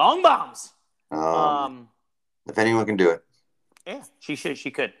some long bombs. If anyone can do it, yeah, she should.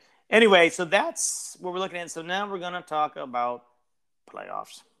 She could. Anyway, so that's what we're looking at. So now we're gonna talk about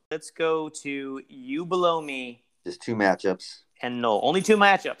playoffs. Let's go to You Below Me. Just 2 matchups. And no, only 2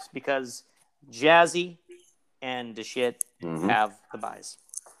 matchups because Jazzy and DeShit have the buys.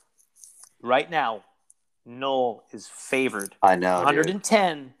 Right now, Noel is favored. I know,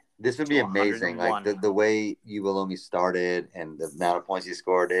 110. Dude. This would be amazing. Like the way You Below Me started and the amount of points he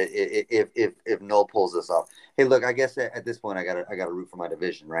scored. If Noel pulls this off. Hey, look, I guess at this point I gotta root for my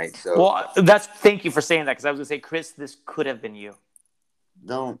division, right? So thank you for saying that because I was gonna say, Chris, this could have been you.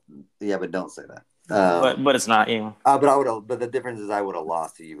 But don't say that. But it's not you. But the difference is I would have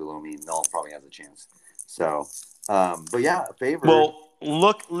lost to You Below Me. Noel probably has a chance. So, but yeah, favorite. Well,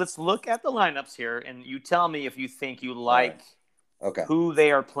 let's look at the lineups here, and you tell me if you think you like who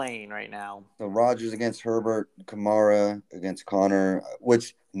they are playing right now. So Rodgers against Herbert, Kamara against Connor,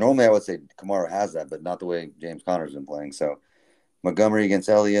 which normally I would say Kamara has that, but not the way James Conner's been playing. So Montgomery against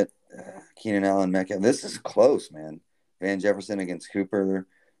Elliott, Keenan Allen, Metcalf. This is close, man. Van Jefferson against Cooper,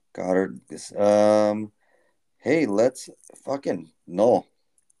 Goddard. Hey, let's fucking Noel.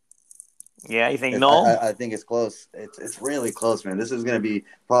 Yeah, you think no? I think it's close. It's really close, man. This is going to be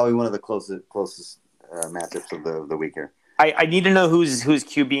probably one of the closest matchups of the week here. I need to know who's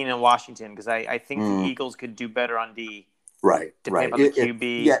QB in Washington because I think the Mm. Eagles could do better on D. Right. Depending on the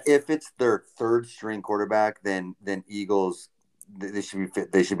QB. If it's their third string quarterback, then Eagles they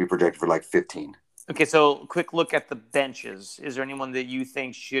should be projected for like 15. Okay, so quick look at the benches. Is there anyone that you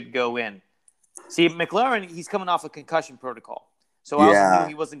think should go in? See, McLaurin, he's coming off a concussion protocol. So I also knew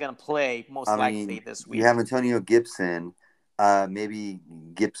he wasn't going to play most likely this week. You have Antonio Gibson, maybe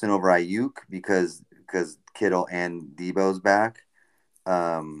Gibson over Ayuk because Kittle and Debo's back.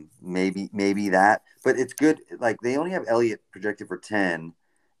 Maybe that, but it's good. Like they only have Elliott projected for 10,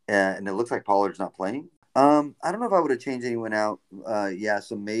 and it looks like Pollard's not playing. I don't know if I would have changed anyone out.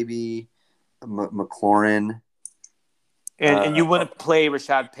 So maybe McLaurin. And you wouldn't play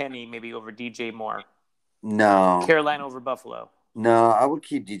Rashad Penny maybe over DJ Moore? No. Carolina over Buffalo? No, I would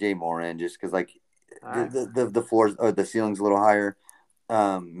keep DJ Moore in just because like the floors or the ceiling's a little higher.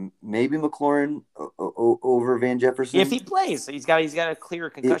 Maybe McLaurin over Van Jefferson if he plays. He's got a clear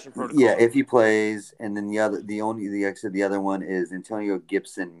concussion protocol. Yeah, if he plays, and then the other one is Antonio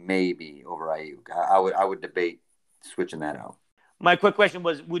Gibson maybe over Ayuk. I would debate switching that out. My quick question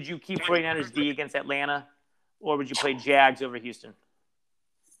was: would you keep 49ers D against Atlanta, or would you play Jags over Houston?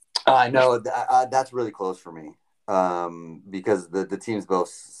 I know that's really close for me because the teams both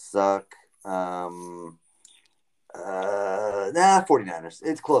suck. 49ers.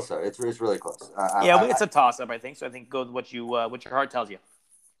 It's close though. It's really close. But it's a toss-up, I think. So I think go with what your heart tells you.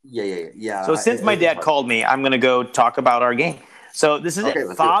 Yeah. So since my dad called me, I'm going to go talk about our game. So this is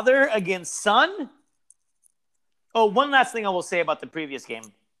it. Father against son. Oh, one last thing I will say about the previous game.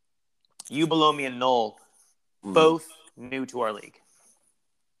 You, below me, and Noel, both new to our league.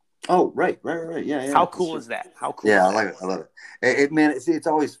 Oh, right. Yeah. How cool is that? How cool? Yeah, I like it. I love it. Man, it's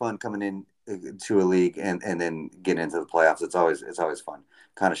always fun coming in to a league and then getting into the playoffs. It's always fun.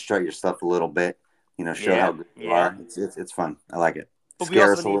 Kind of strut your stuff a little bit, show how good you are. It's fun. I like it. But we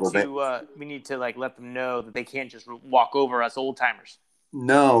also need to like let them know that they can't just walk over us old timers.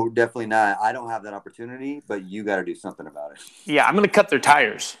 No, definitely not. I don't have that opportunity, but you got to do something about it. Yeah, I'm going to cut their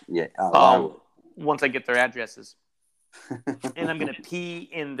tires. Yeah. Once I get their addresses. And I'm going to pee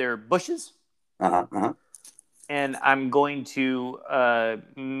in their bushes. And I'm going to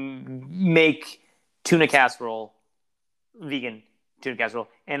make tuna casserole, vegan tuna casserole,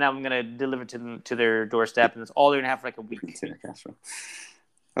 and I'm going to deliver to them to their doorstep, and it's all they're going to have for like a week. Tuna casserole.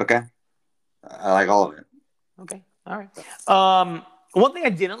 Okay. I like all of it. Okay. All right. One thing I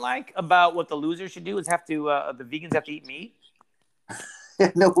didn't like about what the losers should do is the vegans have to eat meat.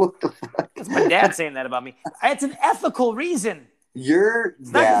 No, what the fuck? That's my dad saying that about me. It's an ethical reason.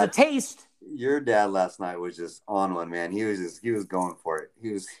 It's not just a taste. Your dad last night was just on one, man. He was going for it.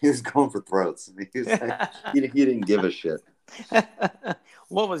 He was going for throats. He didn't give a shit.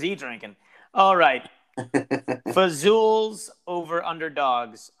 What was he drinking? All right. Fazools over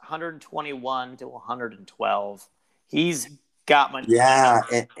underdogs, 121 to 112. He's got my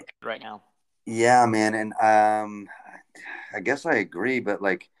right now. Yeah, man, and I guess I agree, but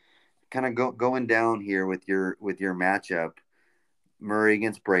like, kind of going down here with your matchup, Murray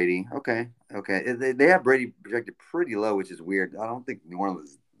against Brady. Okay. They have Brady projected pretty low, which is weird. I don't think New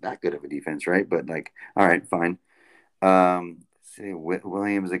Orleans is that good of a defense, right? But like, all right, fine.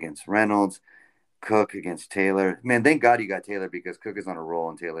 Williams against Reynolds, Cook against Taylor. Man, thank God you got Taylor because Cook is on a roll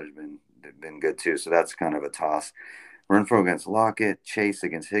and Taylor's been good too. So that's kind of a toss. Renfro against Lockett, Chase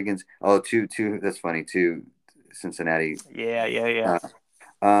against Higgins. Oh, two. That's funny. Two Cincinnati. Yeah.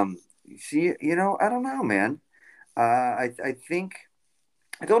 See, I don't know, man. I think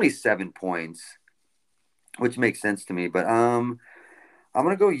it's only 7 points, which makes sense to me. But I'm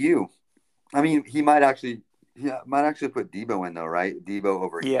gonna go you. I mean, he might actually put Debo in though, right? Debo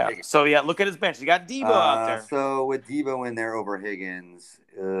over Higgins. So look at his bench. You got Debo out there. So with Debo in there over Higgins,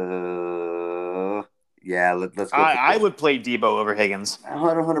 let's go. I would play Debo over Higgins.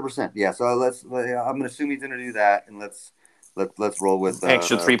 100%. Yeah. So I'm gonna assume he's gonna do that, and let's roll with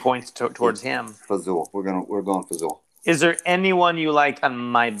extra 3 points towards him. Fazul. We're going Fazul. Is there anyone you like on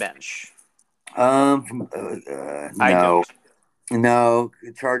my bench? No. No.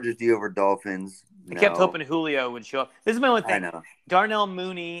 Chargers D over Dolphins. I kept hoping Julio would show up. This is my only thing. I know. Darnell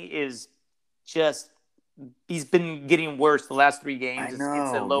Mooney is just he's been getting worse the last 3 games. It's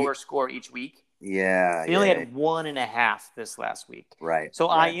a lower score each week. Yeah. He only had 1.5 this last week. Right. So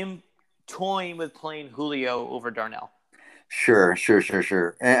I am toying with playing Julio over Darnell. Sure.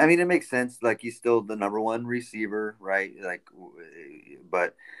 I mean, it makes sense. Like he's still the number 1 receiver, right? Like,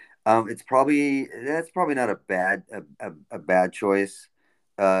 but that's probably not a bad choice.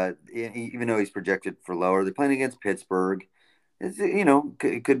 Even though he's projected for lower, they're playing against Pittsburgh.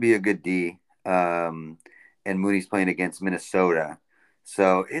 It could be a good D. And Mooney's playing against Minnesota,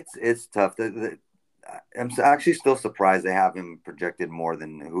 so it's tough. I'm actually still surprised they have him projected more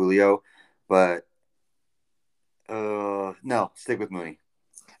than Julio, but no, stick with Mooney.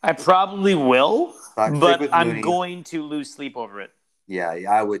 I probably will, but I'm Mooney. going to lose sleep over it. Yeah,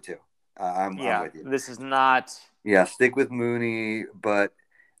 I would too. I'm with you. This is not. Yeah, stick with Mooney, but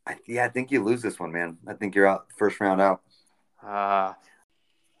I think you lose this one, man. I think you're out first round out.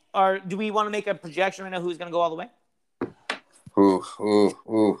 Do we want to make a projection right now? Who's going to go all the way?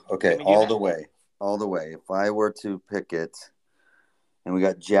 Ooh. Okay, all the way. If I were to pick it, and we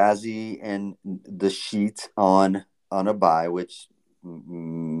got Jazzy and the Sheet on a bye, which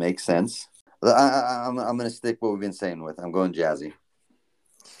makes sense. I'm going to stick what we've been saying with. I'm going Jazzy.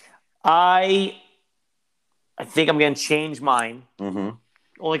 I think I'm going to change mine. Mm-hmm.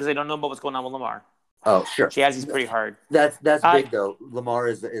 Only because I don't know about what's going on with Lamar. Oh, sure. Jazzy's pretty hard. That's big though. Lamar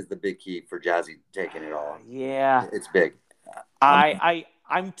is the big key for Jazzy taking it all. Yeah, it's big.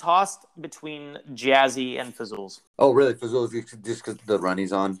 I'm tossed between Jazzy and Fazools. Oh, really? Fazools just because the run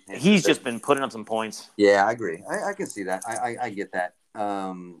he's on. He's just been putting up some points. Yeah, I agree. I can see that. I get that.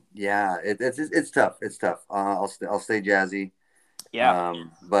 Yeah, it's tough. It's tough. I'll stay Jazzy. Yeah.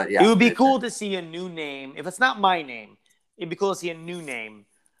 But yeah, it would be cool to see a new name. If it's not my name, it'd be cool to see a new name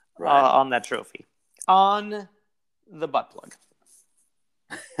on that trophy. On the butt plug.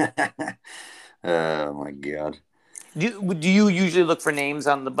 Oh my God. Do you usually look for names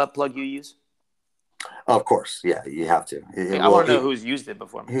on the butt plug you use? Of course, yeah, you have to. I want to know who's used it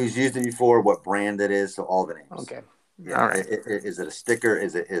before. Who's used it before? What brand it is? So all the names. Okay. Yeah. All right. Is it a sticker?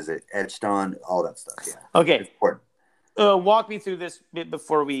 Is it etched on? All that stuff. Yeah. Okay. It's important. Walk me through this bit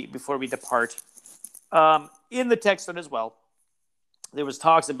before we depart. In the text thread as well, there was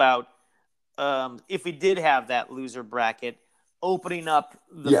talks about if we did have that loser bracket, opening up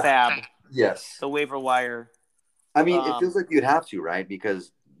the fab, yes, the waiver wire. I mean, it feels like you'd have to, right?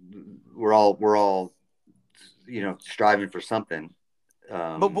 Because we're all striving for something.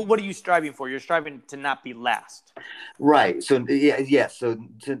 But what are you striving for? You're striving to not be last, right? So So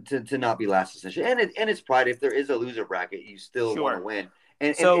to not be last, essentially, and it's pride. If there is a loser bracket, you still want to win.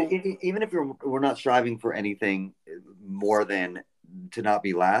 And even if we're not striving for anything more than to not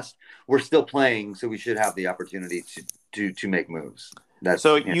be last, we're still playing, so we should have the opportunity to make moves.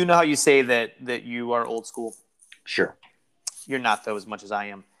 You know how you say that you are old school. Sure. You're not, though, as much as I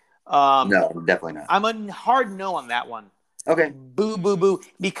am. No, definitely not. I'm a hard no on that one. Okay. Boo, boo, boo.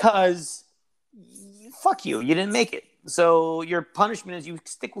 Because fuck you. You didn't make it. So your punishment is you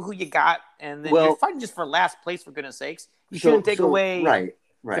stick with who you got, and then you're fighting just for last place, for goodness sakes. You shouldn't take away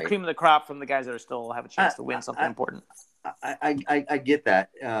the cream of the crop from the guys that are still have a chance to win something important. I get that.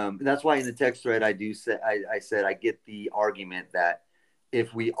 That's why in the text thread I said I get the argument that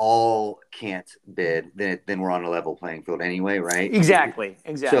if we all can't bid, then we're on a level playing field anyway, right? Exactly.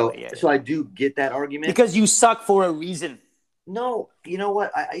 So I do get that argument because you suck for a reason. No, you know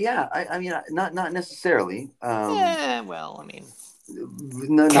what? I mean, not necessarily. Well, I mean,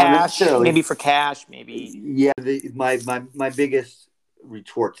 no, cash, maybe for cash, maybe. Yeah, my biggest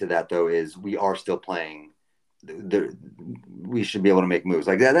retort to that though is we are still playing. We should be able to make moves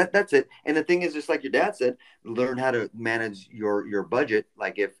like that. That's it. And the thing is, just like your dad said, learn how to manage your budget.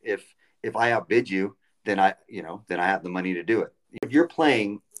 Like if I outbid you, then I have the money to do it. If you're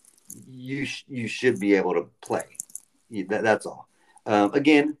playing, you should be able to play. That's all.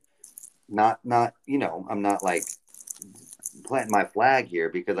 Again, not I'm not like planting my flag here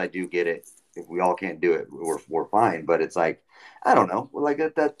because I do get it. If we all can't do it, we're fine. But it's like, I don't know. Like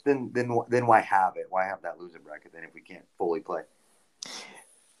that, then why have it? Why have that loser bracket then if we can't fully play?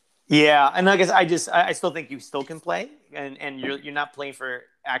 Yeah, and I guess I still think you still can play, and you're not playing for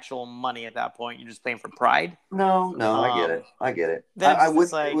actual money at that point. You're just playing for pride. No, I get it. I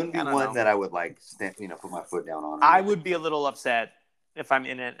wouldn't be one that I would like put my foot down on. I would be a little upset if I'm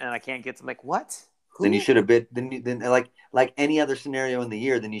in it and I can't get to like what? Who? Then you should have bid. Then like any other scenario in the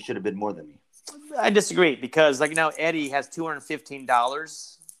year, then you should have bid more than me. I disagree because like now Eddie has $215,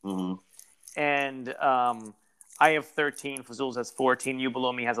 mm-hmm. and I have 13. Fazools has 14. You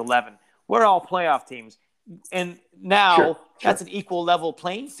below me has 11. We're all playoff teams, and now that's an equal level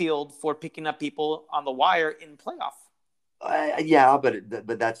playing field for picking up people on the wire in playoff. Yeah,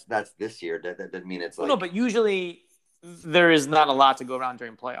 but that's this year. That doesn't mean it's like no. But usually there is not a lot to go around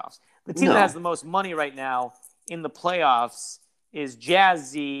during playoffs. The team that has the most money right now in the playoffs is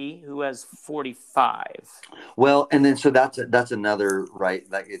Jazzy, who has 45. Well, and then so that's another right.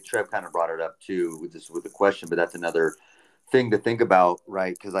 Like Trev kind of brought it up too with the question, but that's another thing to think about,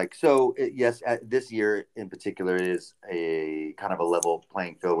 right? Because yes, this year in particular is a kind of a level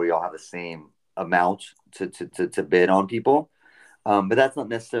playing field where you all have the same amount to bid on people. But that's not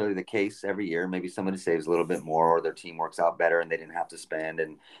necessarily the case every year. Maybe somebody saves a little bit more, or their team works out better, and they didn't have to spend,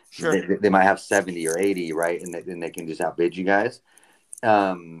 and they might have 70 or 80, right? And then they can just outbid you guys.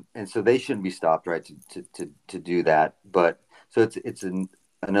 And so they shouldn't be stopped, right, to do that. But so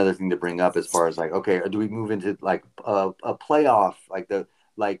another thing to bring up as far as like, okay, do we move into like a playoff,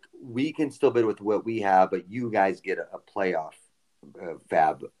 like we can still bid with what we have, but you guys get a playoff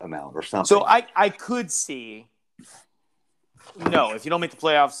fab amount or something. So I could see. No, if you don't make the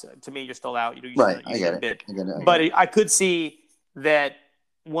playoffs, to me, you're still out. You shouldn't bid. But I could see that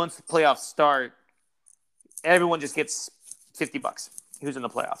once the playoffs start, everyone just gets $50 who's in the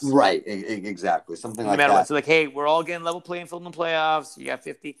playoffs. Right, exactly. Something like that. No matter what. So like, hey, we're all getting level playing field in the playoffs. You got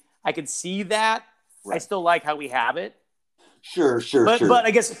 50. I could see that. Right. I still like how we have it. Sure. But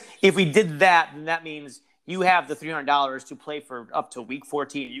I guess if we did that, then that means you have the $300 to play for up to week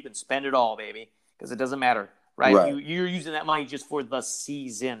 14. You can spend it all, baby, because it doesn't matter. Right. You're using that money just for the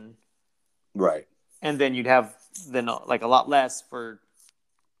season. Right. And then you'd have like a lot less for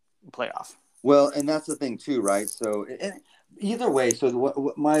playoff. Well, and that's the thing too, right? So either way,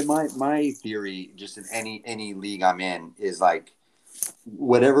 so my theory, just in any league I'm in, is like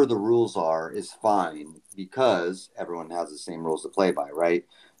whatever the rules are is fine because everyone has the same rules to play by, right?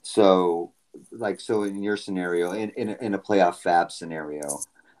 So in your scenario, in a playoff fab scenario,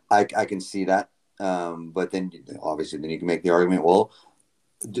 I can see that. But then obviously you can make the argument, well,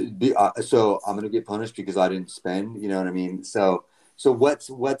 so I'm going to get punished because I didn't spend, you know what I mean? So what's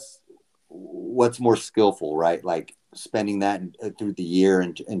more skillful, right? Like spending that through the year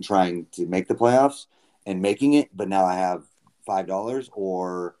and trying to make the playoffs and making it, but now I have $5,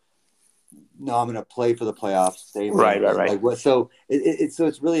 or no, I'm going to play for the playoffs. Right. Like what? So it's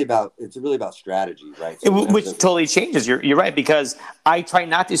really about strategy, right? So which totally changes. You're right, because I try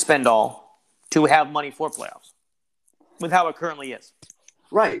not to spend all to have money for playoffs with how it currently is.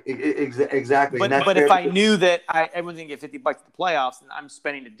 Right. Exactly. But if I knew that everyone's going to get $50 at the playoffs, then I'm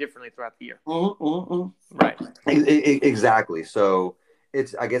spending it differently throughout the year. Right. Exactly. So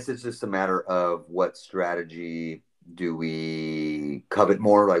I guess it's just a matter of what strategy do we covet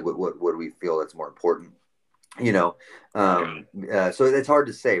more? Like what do we feel that's more important? You know? So it's hard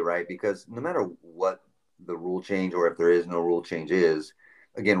to say, right? Because no matter what the rule change, or if there is no rule change is,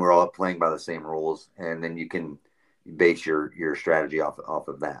 again, we're all playing by the same rules, and then you can base your strategy off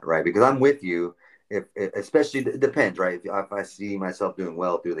of that, right? Because I'm with you. If especially it depends, right? If I see myself doing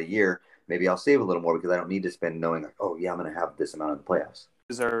well through the year, maybe I'll save a little more because I don't need to spend knowing like, oh yeah, I'm going to have this amount in the playoffs.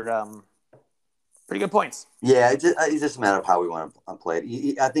 Those are pretty good points. Yeah, it's just a matter of how we want to play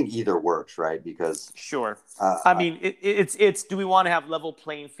it. I think either works, right? Because sure. I mean, it's do we want to have level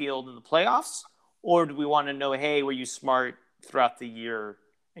playing field in the playoffs, or do we want to know, hey, were you smart throughout the year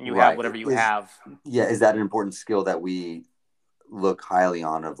and you have whatever you have? Yeah, is that an important skill that we look highly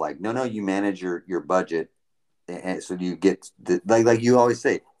on? Of like, no, you manage your budget, and so you get like you always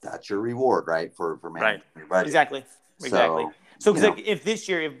say, that's your reward, right? For managing your budget. Exactly. So if this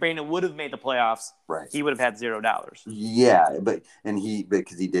year, if Brandon would have made the playoffs, he would have had $0. Yeah,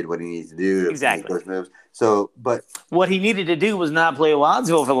 because he did what he needs to do to make those moves. So, but what he needed to do was not play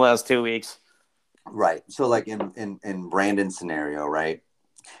Wadsville for the last 2 weeks. Right. So like in Brandon's scenario, right?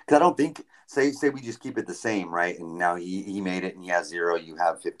 Because I don't think say we just keep it the same, right? And now he made it and he has 0, you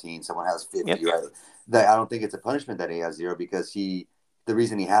have 15, someone has 50, right? I don't think it's a punishment that he has 0 because the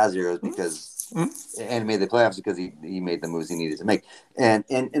reason he has 0 is because and made the playoffs because he made the moves he needed to make. And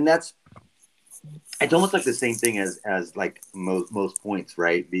that's it's almost like the same thing as like most points,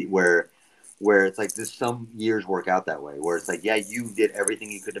 right? Where it's like this, some years work out that way, where it's like, yeah, you did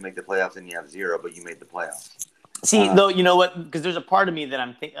everything you could to make the playoffs and you have 0, but you made the playoffs. See, though, you know what? Because there's a part of me that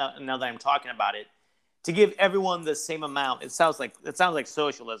I'm now that I'm talking about it, to give everyone the same amount. It sounds like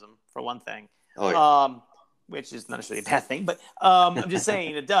socialism for one thing, which is not necessarily a bad thing. But I'm just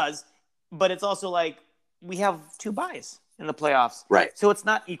saying it does. But it's also like we have 2 buys in the playoffs, right? So it's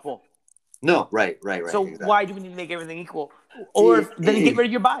not equal. No, right. So exactly. Why do we need to make everything equul? Or then you get rid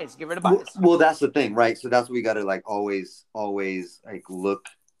of your buys. Get rid of buys. Well, that's the thing, right? So that's what we got to like always like look.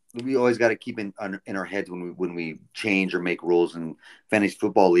 We always got to keep in our heads when we change or make rules in fantasy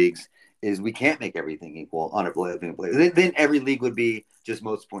football leagues is we can't make everything equal on a play. Then every league would be just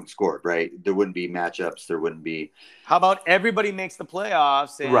most points scored, right? There wouldn't be matchups. There wouldn't be. How about everybody makes the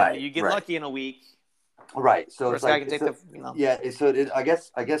playoffs and you get lucky in a week? Right. So it's like, yeah. So I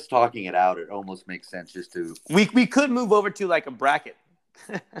guess talking it out, it almost makes sense just to. We could move over to like a bracket.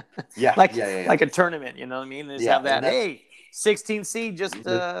 Yeah. Like a tournament. You know what I mean? Just have that. Hey, 16 seed, just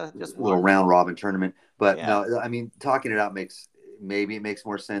little one. round robin tournament. But Yeah. no, I mean, talking it out makes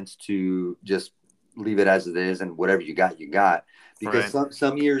more sense to just leave it as it is, and whatever you got, because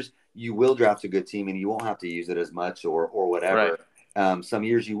some years you will draft a good team and you won't have to use it as much or whatever. Some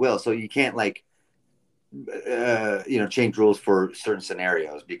years you will, so you can't like change rules for certain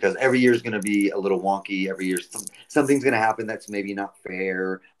scenarios, because every year is going to be a little wonky. Every year something's going to happen that's maybe not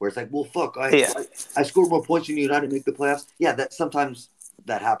fair, where it's like, well, fuck, I scored more points than you and I didn't make the playoffs. Yeah, that sometimes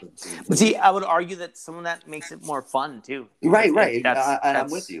that happens. But see, I would argue that some of that makes it more fun too. Right. I'm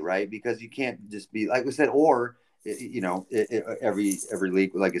with you, right? Because you can't just be, like we said, or every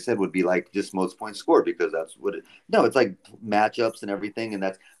league, like I said, would be like just most points scored, because that's what no, it's like matchups and everything, and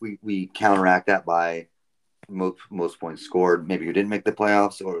that's we counteract that by most points scored. Maybe you didn't make the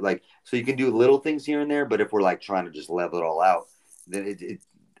playoffs, or like, so you can do little things here and there. But if we're like trying to just level it all out, then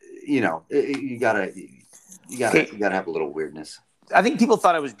you gotta have a little weirdness. I think people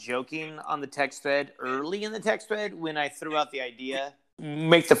thought I was joking on the text thread early in the text thread when I threw out the idea,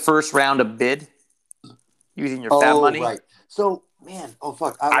 make the first round a bid using your fab money. Right. So, man,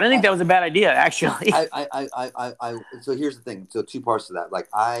 fuck. I didn't think that was a bad idea, actually. So here's the thing. So 2 parts to that. Like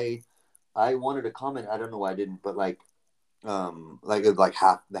I wanted to comment. I don't know why I didn't, but like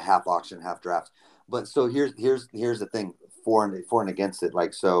half auction, half drafts. But so here's the thing, for and against it.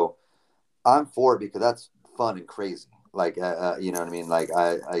 Like, so I'm for it because that's fun and crazy. Like, you know what I mean? Like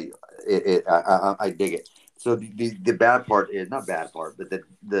I dig it. So the bad part is not bad part, but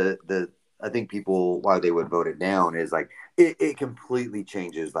the I think people, why they would vote it down is like it completely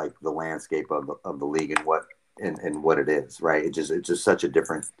changes like the landscape of the league and what it is, right? It's just such a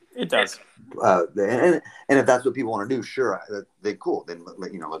different. It does. And if that's what people want to do, sure, then cool. Then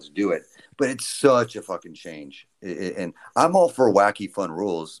let's do it. But it's such a fucking change, and I'm all for wacky fun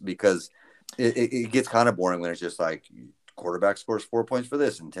rules, because it gets kind of boring when it's just like quarterback scores 4 points for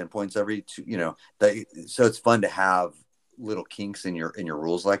this and 10 points every two. So it's fun to have little kinks in your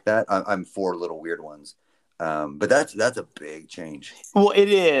rules like that. I'm for little weird ones, but that's a big change. Well, it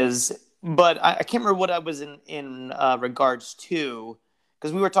is, but I can't remember what I was in regards to,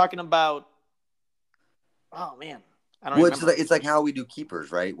 because we were talking about. Oh man, I don't remember. It's like how we do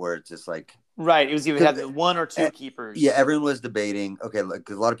keepers, right? Where it's just like. Right. It was either have 1 or 2 keepers. Yeah, everyone was debating. Okay,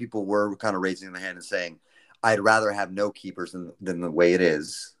 because a lot of people were kind of raising their hand and saying, "I'd rather have no keepers than the way it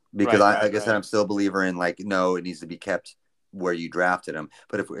is." Because like I said, I'm still a believer in like, no, it needs to be kept where you drafted them.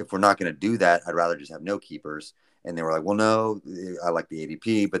 But if we're not going to do that, I'd rather just have no keepers. And they were like, "Well, no, I like the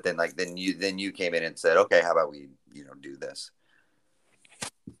ADP." But then you came in and said, "Okay, how about we do this?"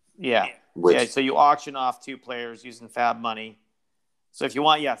 Yeah. So you auction off 2 players using fab money. So if you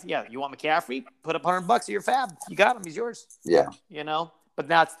want, you want McCaffrey, put up $100 of your fab. You got him. He's yours. Yeah. But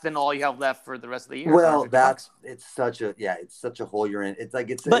that's then all you have left for the rest of the year. Well, it's such a hole you're in. It's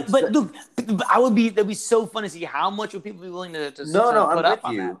like But look, that'd be so fun to see how much would people be willing to No, put I'm up with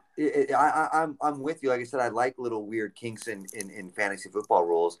on you. that. I'm with you. Like I said, I like little weird kinks in fantasy football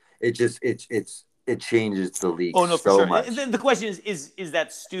rules. It changes the league so much. And then the question is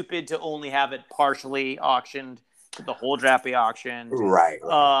that stupid to only have it partially auctioned? Could the whole draft be auctioned? Right.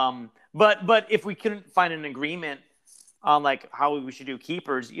 But if we couldn't find an agreement on like how we should do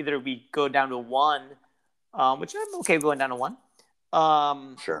keepers, either we go down to 1, which I'm okay going down to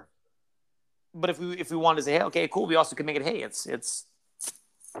 1. Sure. But if we wanted to say, hey, okay, cool, we also could make it, hey, it's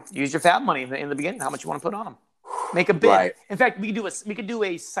use your fab money in the beginning, how much you want to put on them. Make a bid. Right. In fact, we could do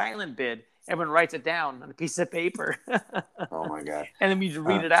a silent bid. Everyone writes it down on a piece of paper. Oh my god! And then we just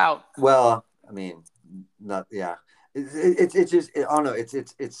read it out. Well, I mean, it's just I don't know.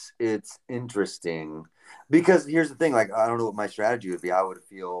 It's interesting, because here's the thing. Like, I don't know what my strategy would be. I would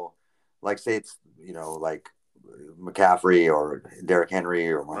feel like, say it's like McCaffrey or Derrick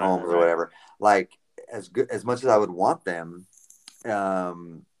Henry or Mahomes or whatever. Like, as much as I would want them,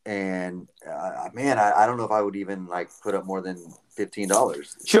 man, I don't know if I would even like put up more than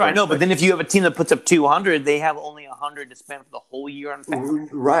 $15. Sure, I know, but then if you have a team that puts up 200, they have only 100 to spend for the whole year on fab.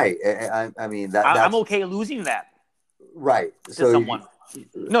 Right. I mean I'm okay losing that. Right. To someone.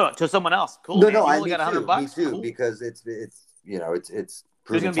 No, to someone else. Cool. No, man. no, you only got $100. Me too, cool. Because it's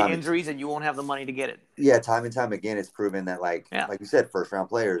there's going to be injuries and you won't have the money to get it. Yeah, time and time again, it's proven that like you said, first round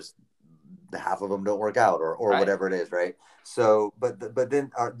players, half of them don't work out or whatever it is, right? So, but then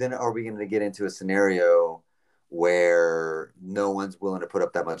are we going to get into a scenario where no one's willing to put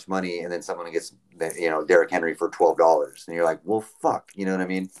up that much money, and then someone gets Derrick Henry for $12, and you're like, well, fuck, you know what I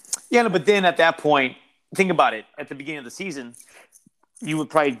mean? Yeah, no, but then at that point, think about it. At the beginning of the season, you would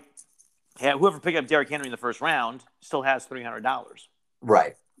probably have whoever picked up Derrick Henry in the first round still has $300.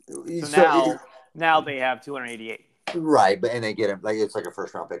 Right. So now they have $288. Right, but and they get him like it's like a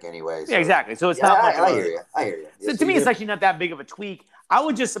first round pick anyway. So. Yeah, exactly. So it's not much. I hear you. I hear you. So to me, it's actually not that big of a tweak. I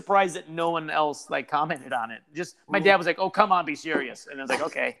was just surprised that no one else like commented on it. Just my dad was like, "Oh, come on, be serious," and I was like,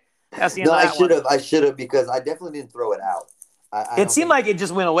 "Okay, that's the end of that one." I should have because I definitely didn't throw it out. It seemed like it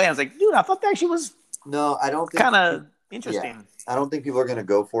just went away. I was like, "Dude, I thought that actually was." No, I don't think kind of interesting. Yeah, I don't think people are going to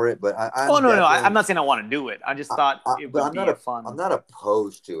go for it, but I'm not saying I want to do it. I just thought it would be fun. I'm not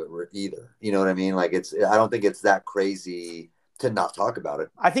opposed to it either. You know what I mean? Like I don't think it's that crazy to not talk about it.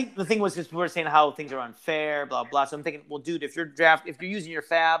 I think the thing was just we were saying how things are unfair, blah blah. So I'm thinking, well, dude, if you're using your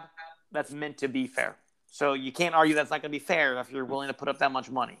fab, that's meant to be fair. So you can't argue that's not going to be fair if you're willing to put up that much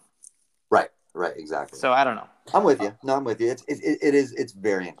money. Right, exactly. So I don't know. I'm with you. No, I'm with you. It's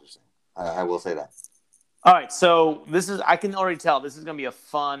very interesting. I will say that. All right, so I can already tell this is going to be a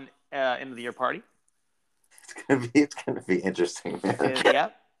fun end of the year party. It's gonna be interesting, man. Yeah.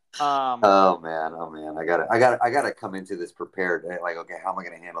 Oh man, I gotta come into this prepared. Like, okay, how am I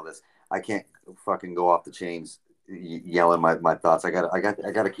gonna handle this? I can't fucking go off the chains yelling my thoughts. I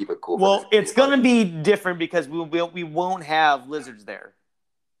gotta keep it cool. Well, it's gonna be different because we won't have lizards there.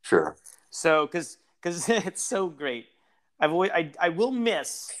 Sure. So because it's so great, I will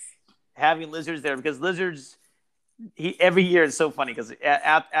miss having lizards there because lizards. Every year it's so funny because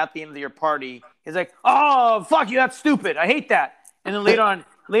at the end of your party, he's like, "Oh fuck you, that's stupid. I hate that." And then later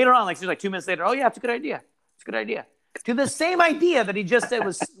on, like 2 minutes later, "Oh yeah, it's a good idea. It's a good idea." To the same idea that he just said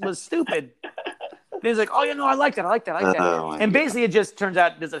was stupid. Then he's like, "Oh yeah, no, I like that. And basically, it just turns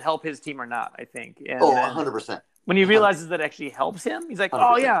out does it help his team or not? I think. And 100%. When he realizes that it actually helps him, he's like,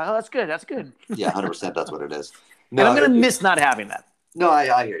 100%. "Oh yeah, that's good. That's good." Yeah, 100%. That's what it is. No, and I'm gonna miss not having that. No,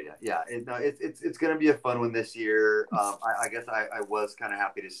 I hear you. Yeah, it's going to be a fun one this year. I guess I was kind of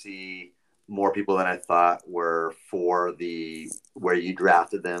happy to see more people than I thought were for where you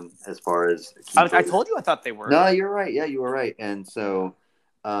drafted them as far as. I told you I thought they were. No, you're right. Yeah, you were right. And so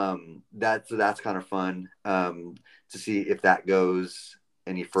that's kind of fun to see if that goes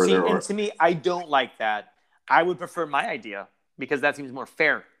any further. And to me, I don't like that. I would prefer my idea because that seems more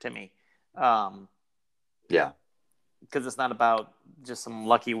fair to me. Yeah. Because it's not about just some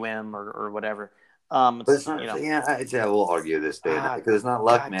lucky whim or whatever. But it's not, we'll argue this day because it's not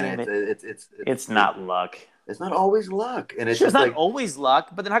luck, man. It's not luck. It's not always luck, and it's not always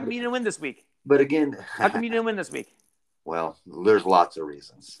luck. But then how come you didn't win this week? But again, how come you didn't win this week? Well, there's lots of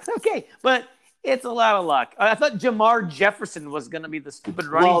reasons. Okay, but it's a lot of luck. I thought Jamar Jefferson was going to be the stupid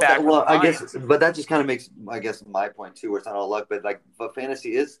running back. Well, I guess, but that just kind of makes, I guess, my point too, where it's not all luck, but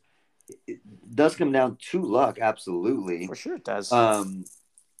fantasy is. It does come down to luck, absolutely. For sure, it does.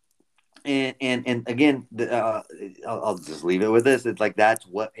 And again, I'll just leave it with this. It's like that's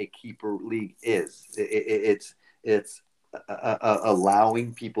what a keeper league is. It's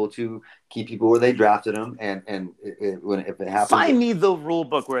allowing people to keep people where they drafted them, and if it happens, find me the rule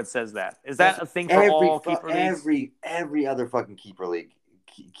book where it says that. Is that a thing for all keeper leagues? Every other fucking keeper league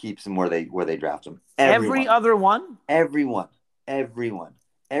keeps them where they draft them. Every other one. Everyone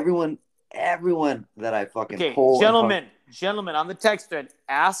that I fucking pull. Gentlemen, on the text thread,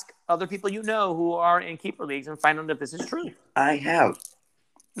 ask other people you know who are in keeper leagues and find out if this is true. I have.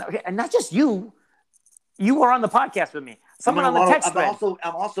 Okay, and not just you. You are on the podcast with me. Someone on the text thread.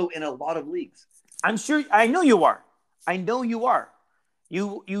 I'm also in a lot of leagues. I'm sure. I know you are.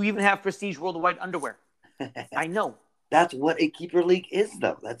 You even have Prestige Worldwide underwear. I know. That's what a keeper league is,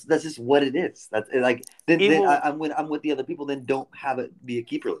 though. That's just what it is. That's like I'm with the other people. Then don't have it be a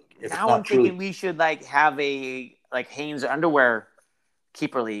keeper league. Now I'm thinking we should have a Hanes underwear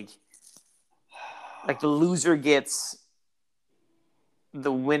keeper league. Like the loser gets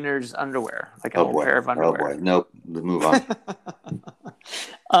the winner's underwear, like a pair of underwear. Oh boy, nope. Let's move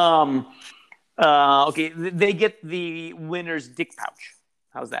on. Okay, they get the winner's dick pouch.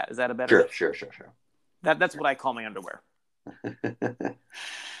 How's that? Is that a better? Sure. That's what I call my underwear.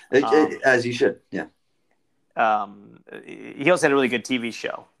 As you should, yeah. He also had a really good TV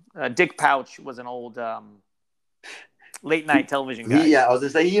show. Dick Pouch was an old late night television guy. Yeah, I was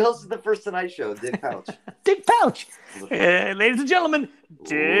gonna say he hosted the first Tonight Show. Dick Pouch. Dick Pouch, ladies and gentlemen,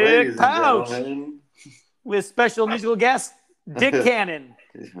 Dick Pouch with special musical guest Dick Cannon.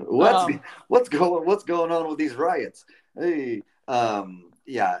 What's going on with these riots? Hey,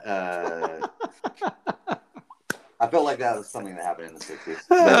 yeah. I felt like that was something that happened in the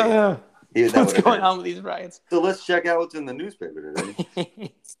 60s. What's going on with these riots? So let's check out what's in the newspaper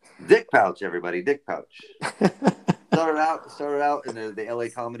today. Dick Pouch, everybody. Dick Pouch. Started out in the LA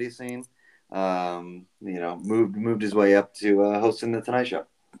comedy scene. Moved his way up to hosting the Tonight Show.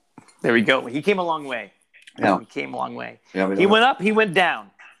 There we go. He came a long way. Yeah. He came a long way. Yeah, he went up, he went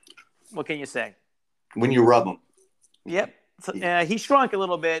down. What can you say? When you rub him. Yep. So, he shrunk a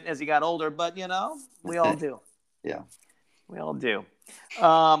little bit as he got older, but we all do. Yeah. We all do.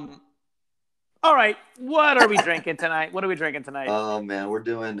 All right. What are we drinking tonight? Oh man, we're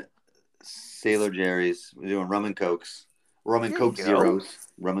doing Sailor Jerry's. We're doing rum and cokes. Rum and There Coke you go. Zeros.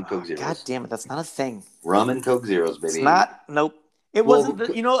 Rum and Coke Zeros. God damn it, that's not a thing. Rum and Coke Zeros, baby. It's not. Nope. It wasn't.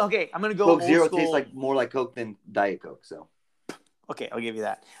 Okay, I'm gonna go Coke old Zero school. tastes like more like Coke than Diet Coke. So. Okay, I'll give you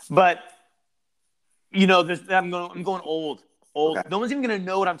that. But I'm going old. Okay. No one's even gonna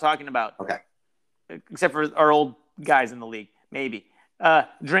know what I'm talking about. Okay. Except for our old guys in the league, maybe.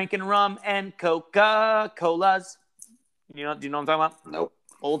 Drinking rum and Coca-Colas. Do you know what I'm talking about? Nope.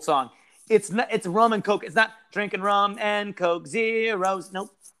 Old song. It's rum and Coke. It's not drinking rum and Coke Zeros.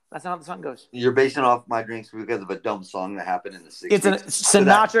 Nope. That's not how the song goes. You're basing off my drinks because of a dumb song that happened in the 60s.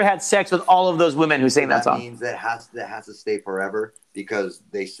 Sinatra had sex with all of those women who sang that song. That means that has to stay forever because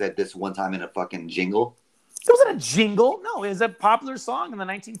they said this one time in a fucking jingle. It wasn't a jingle. No, it was a popular song in the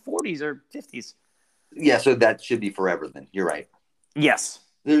 1940s or 50s. Yeah, so that should be forever then. You're right. Yes.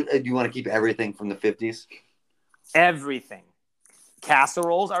 Do you want to keep everything from the 50s? Everything.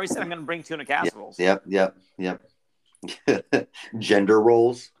 Casseroles. I already said I'm going to bring tuna casseroles. Yep. Gender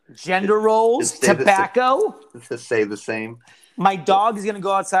roles. Tobacco. To say the same. My dog is going to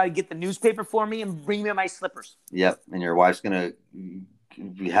go outside and get the newspaper for me and bring me my slippers. Yep. And your wife's going to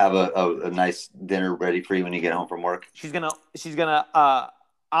have a nice dinner ready for you when you get home from work. She's gonna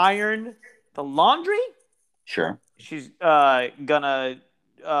iron the laundry. Sure. She's gonna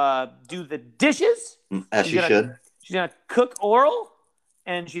do the dishes. As she should. She's gonna cook oral,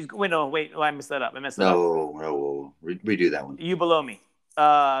 and I messed that up. No, redo that one. You below me.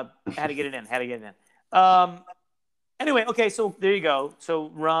 Had to get it in. Anyway, okay, so there you go. So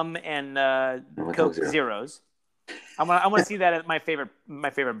rum and Coke Zeros. I want to see that at my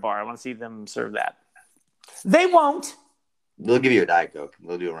favorite bar. I want to see them serve that. They won't. They'll give you a Diet Coke.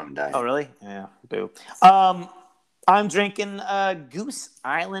 They'll do a rum and diet. Oh, really? Yeah. Boo. I'm drinking Goose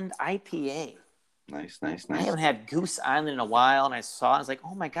Island IPA. Nice. I haven't had Goose Island in a while, and I saw it. I was like,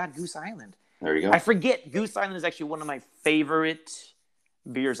 oh my God, Goose Island. There you go. I forget. Goose Island is actually one of my favorite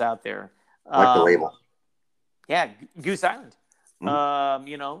beers out there. I like the label. Yeah, Goose Island.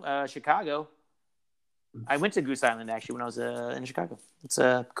 Chicago. I went to Goose Island actually when I was in Chicago. It's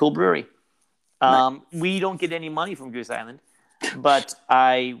a cool brewery. We don't get any money from Goose Island, but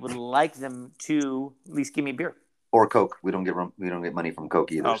I would like them to at least give me beer or Coke. We don't get money from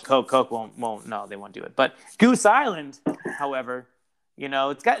Coke either. Oh, Coke won't. No, they won't do it. But Goose Island, however,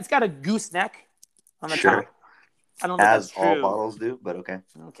 it's got a gooseneck on the top. I don't know if that's true. As all bottles do, but okay.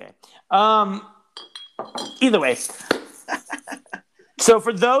 Okay. Either way. So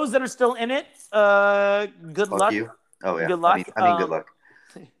for those that are still in it, good Fuck luck. You. Oh yeah. Good luck. I mean good luck.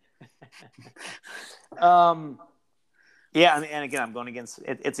 Yeah, and again, I'm going against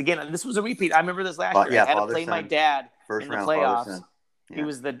it. It's again. This was a repeat. I remember this last year. I had to play my dad in the playoffs. Yeah. He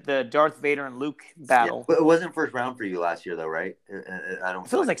was the Darth Vader and Luke battle. Yeah, but it wasn't first round for you last year, though, right? I don't. It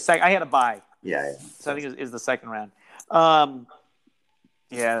feels like second. I had a bye. Yeah. So I think it was the second round.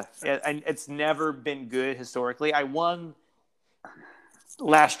 Yeah, and it's never been good historically. I won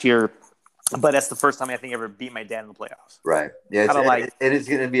last year, but that's the first time I think I ever beat my dad in the playoffs. Right. Yeah. It's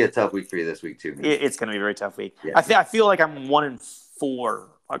going to be a tough week for you this week too. It's going to be a very tough week. Yeah. I feel like I'm 1-4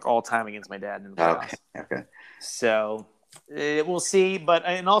 like all time against my dad in the playoffs. Okay. So we'll see,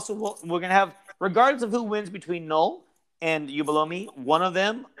 and also we're going to have, regardless of who wins between Noel and you below me, one of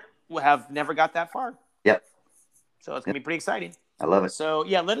them will have never got that far. Yep. So it's going to be pretty exciting. I love it. So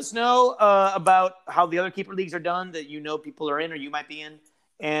yeah, let us know about how the other keeper leagues are done that people are in or you might be in.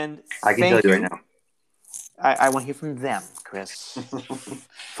 And I can tell you right now. I want to hear from them, Chris.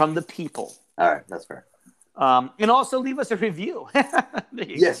 From the people. All right, that's fair. And also leave us a review.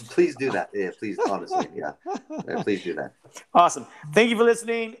 Yes, please do that. Yeah, please, honestly. Yeah, please do that. Awesome. Thank you for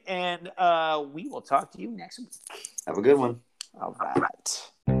listening, and we will talk to you next week. Have a good one. All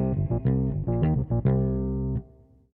right.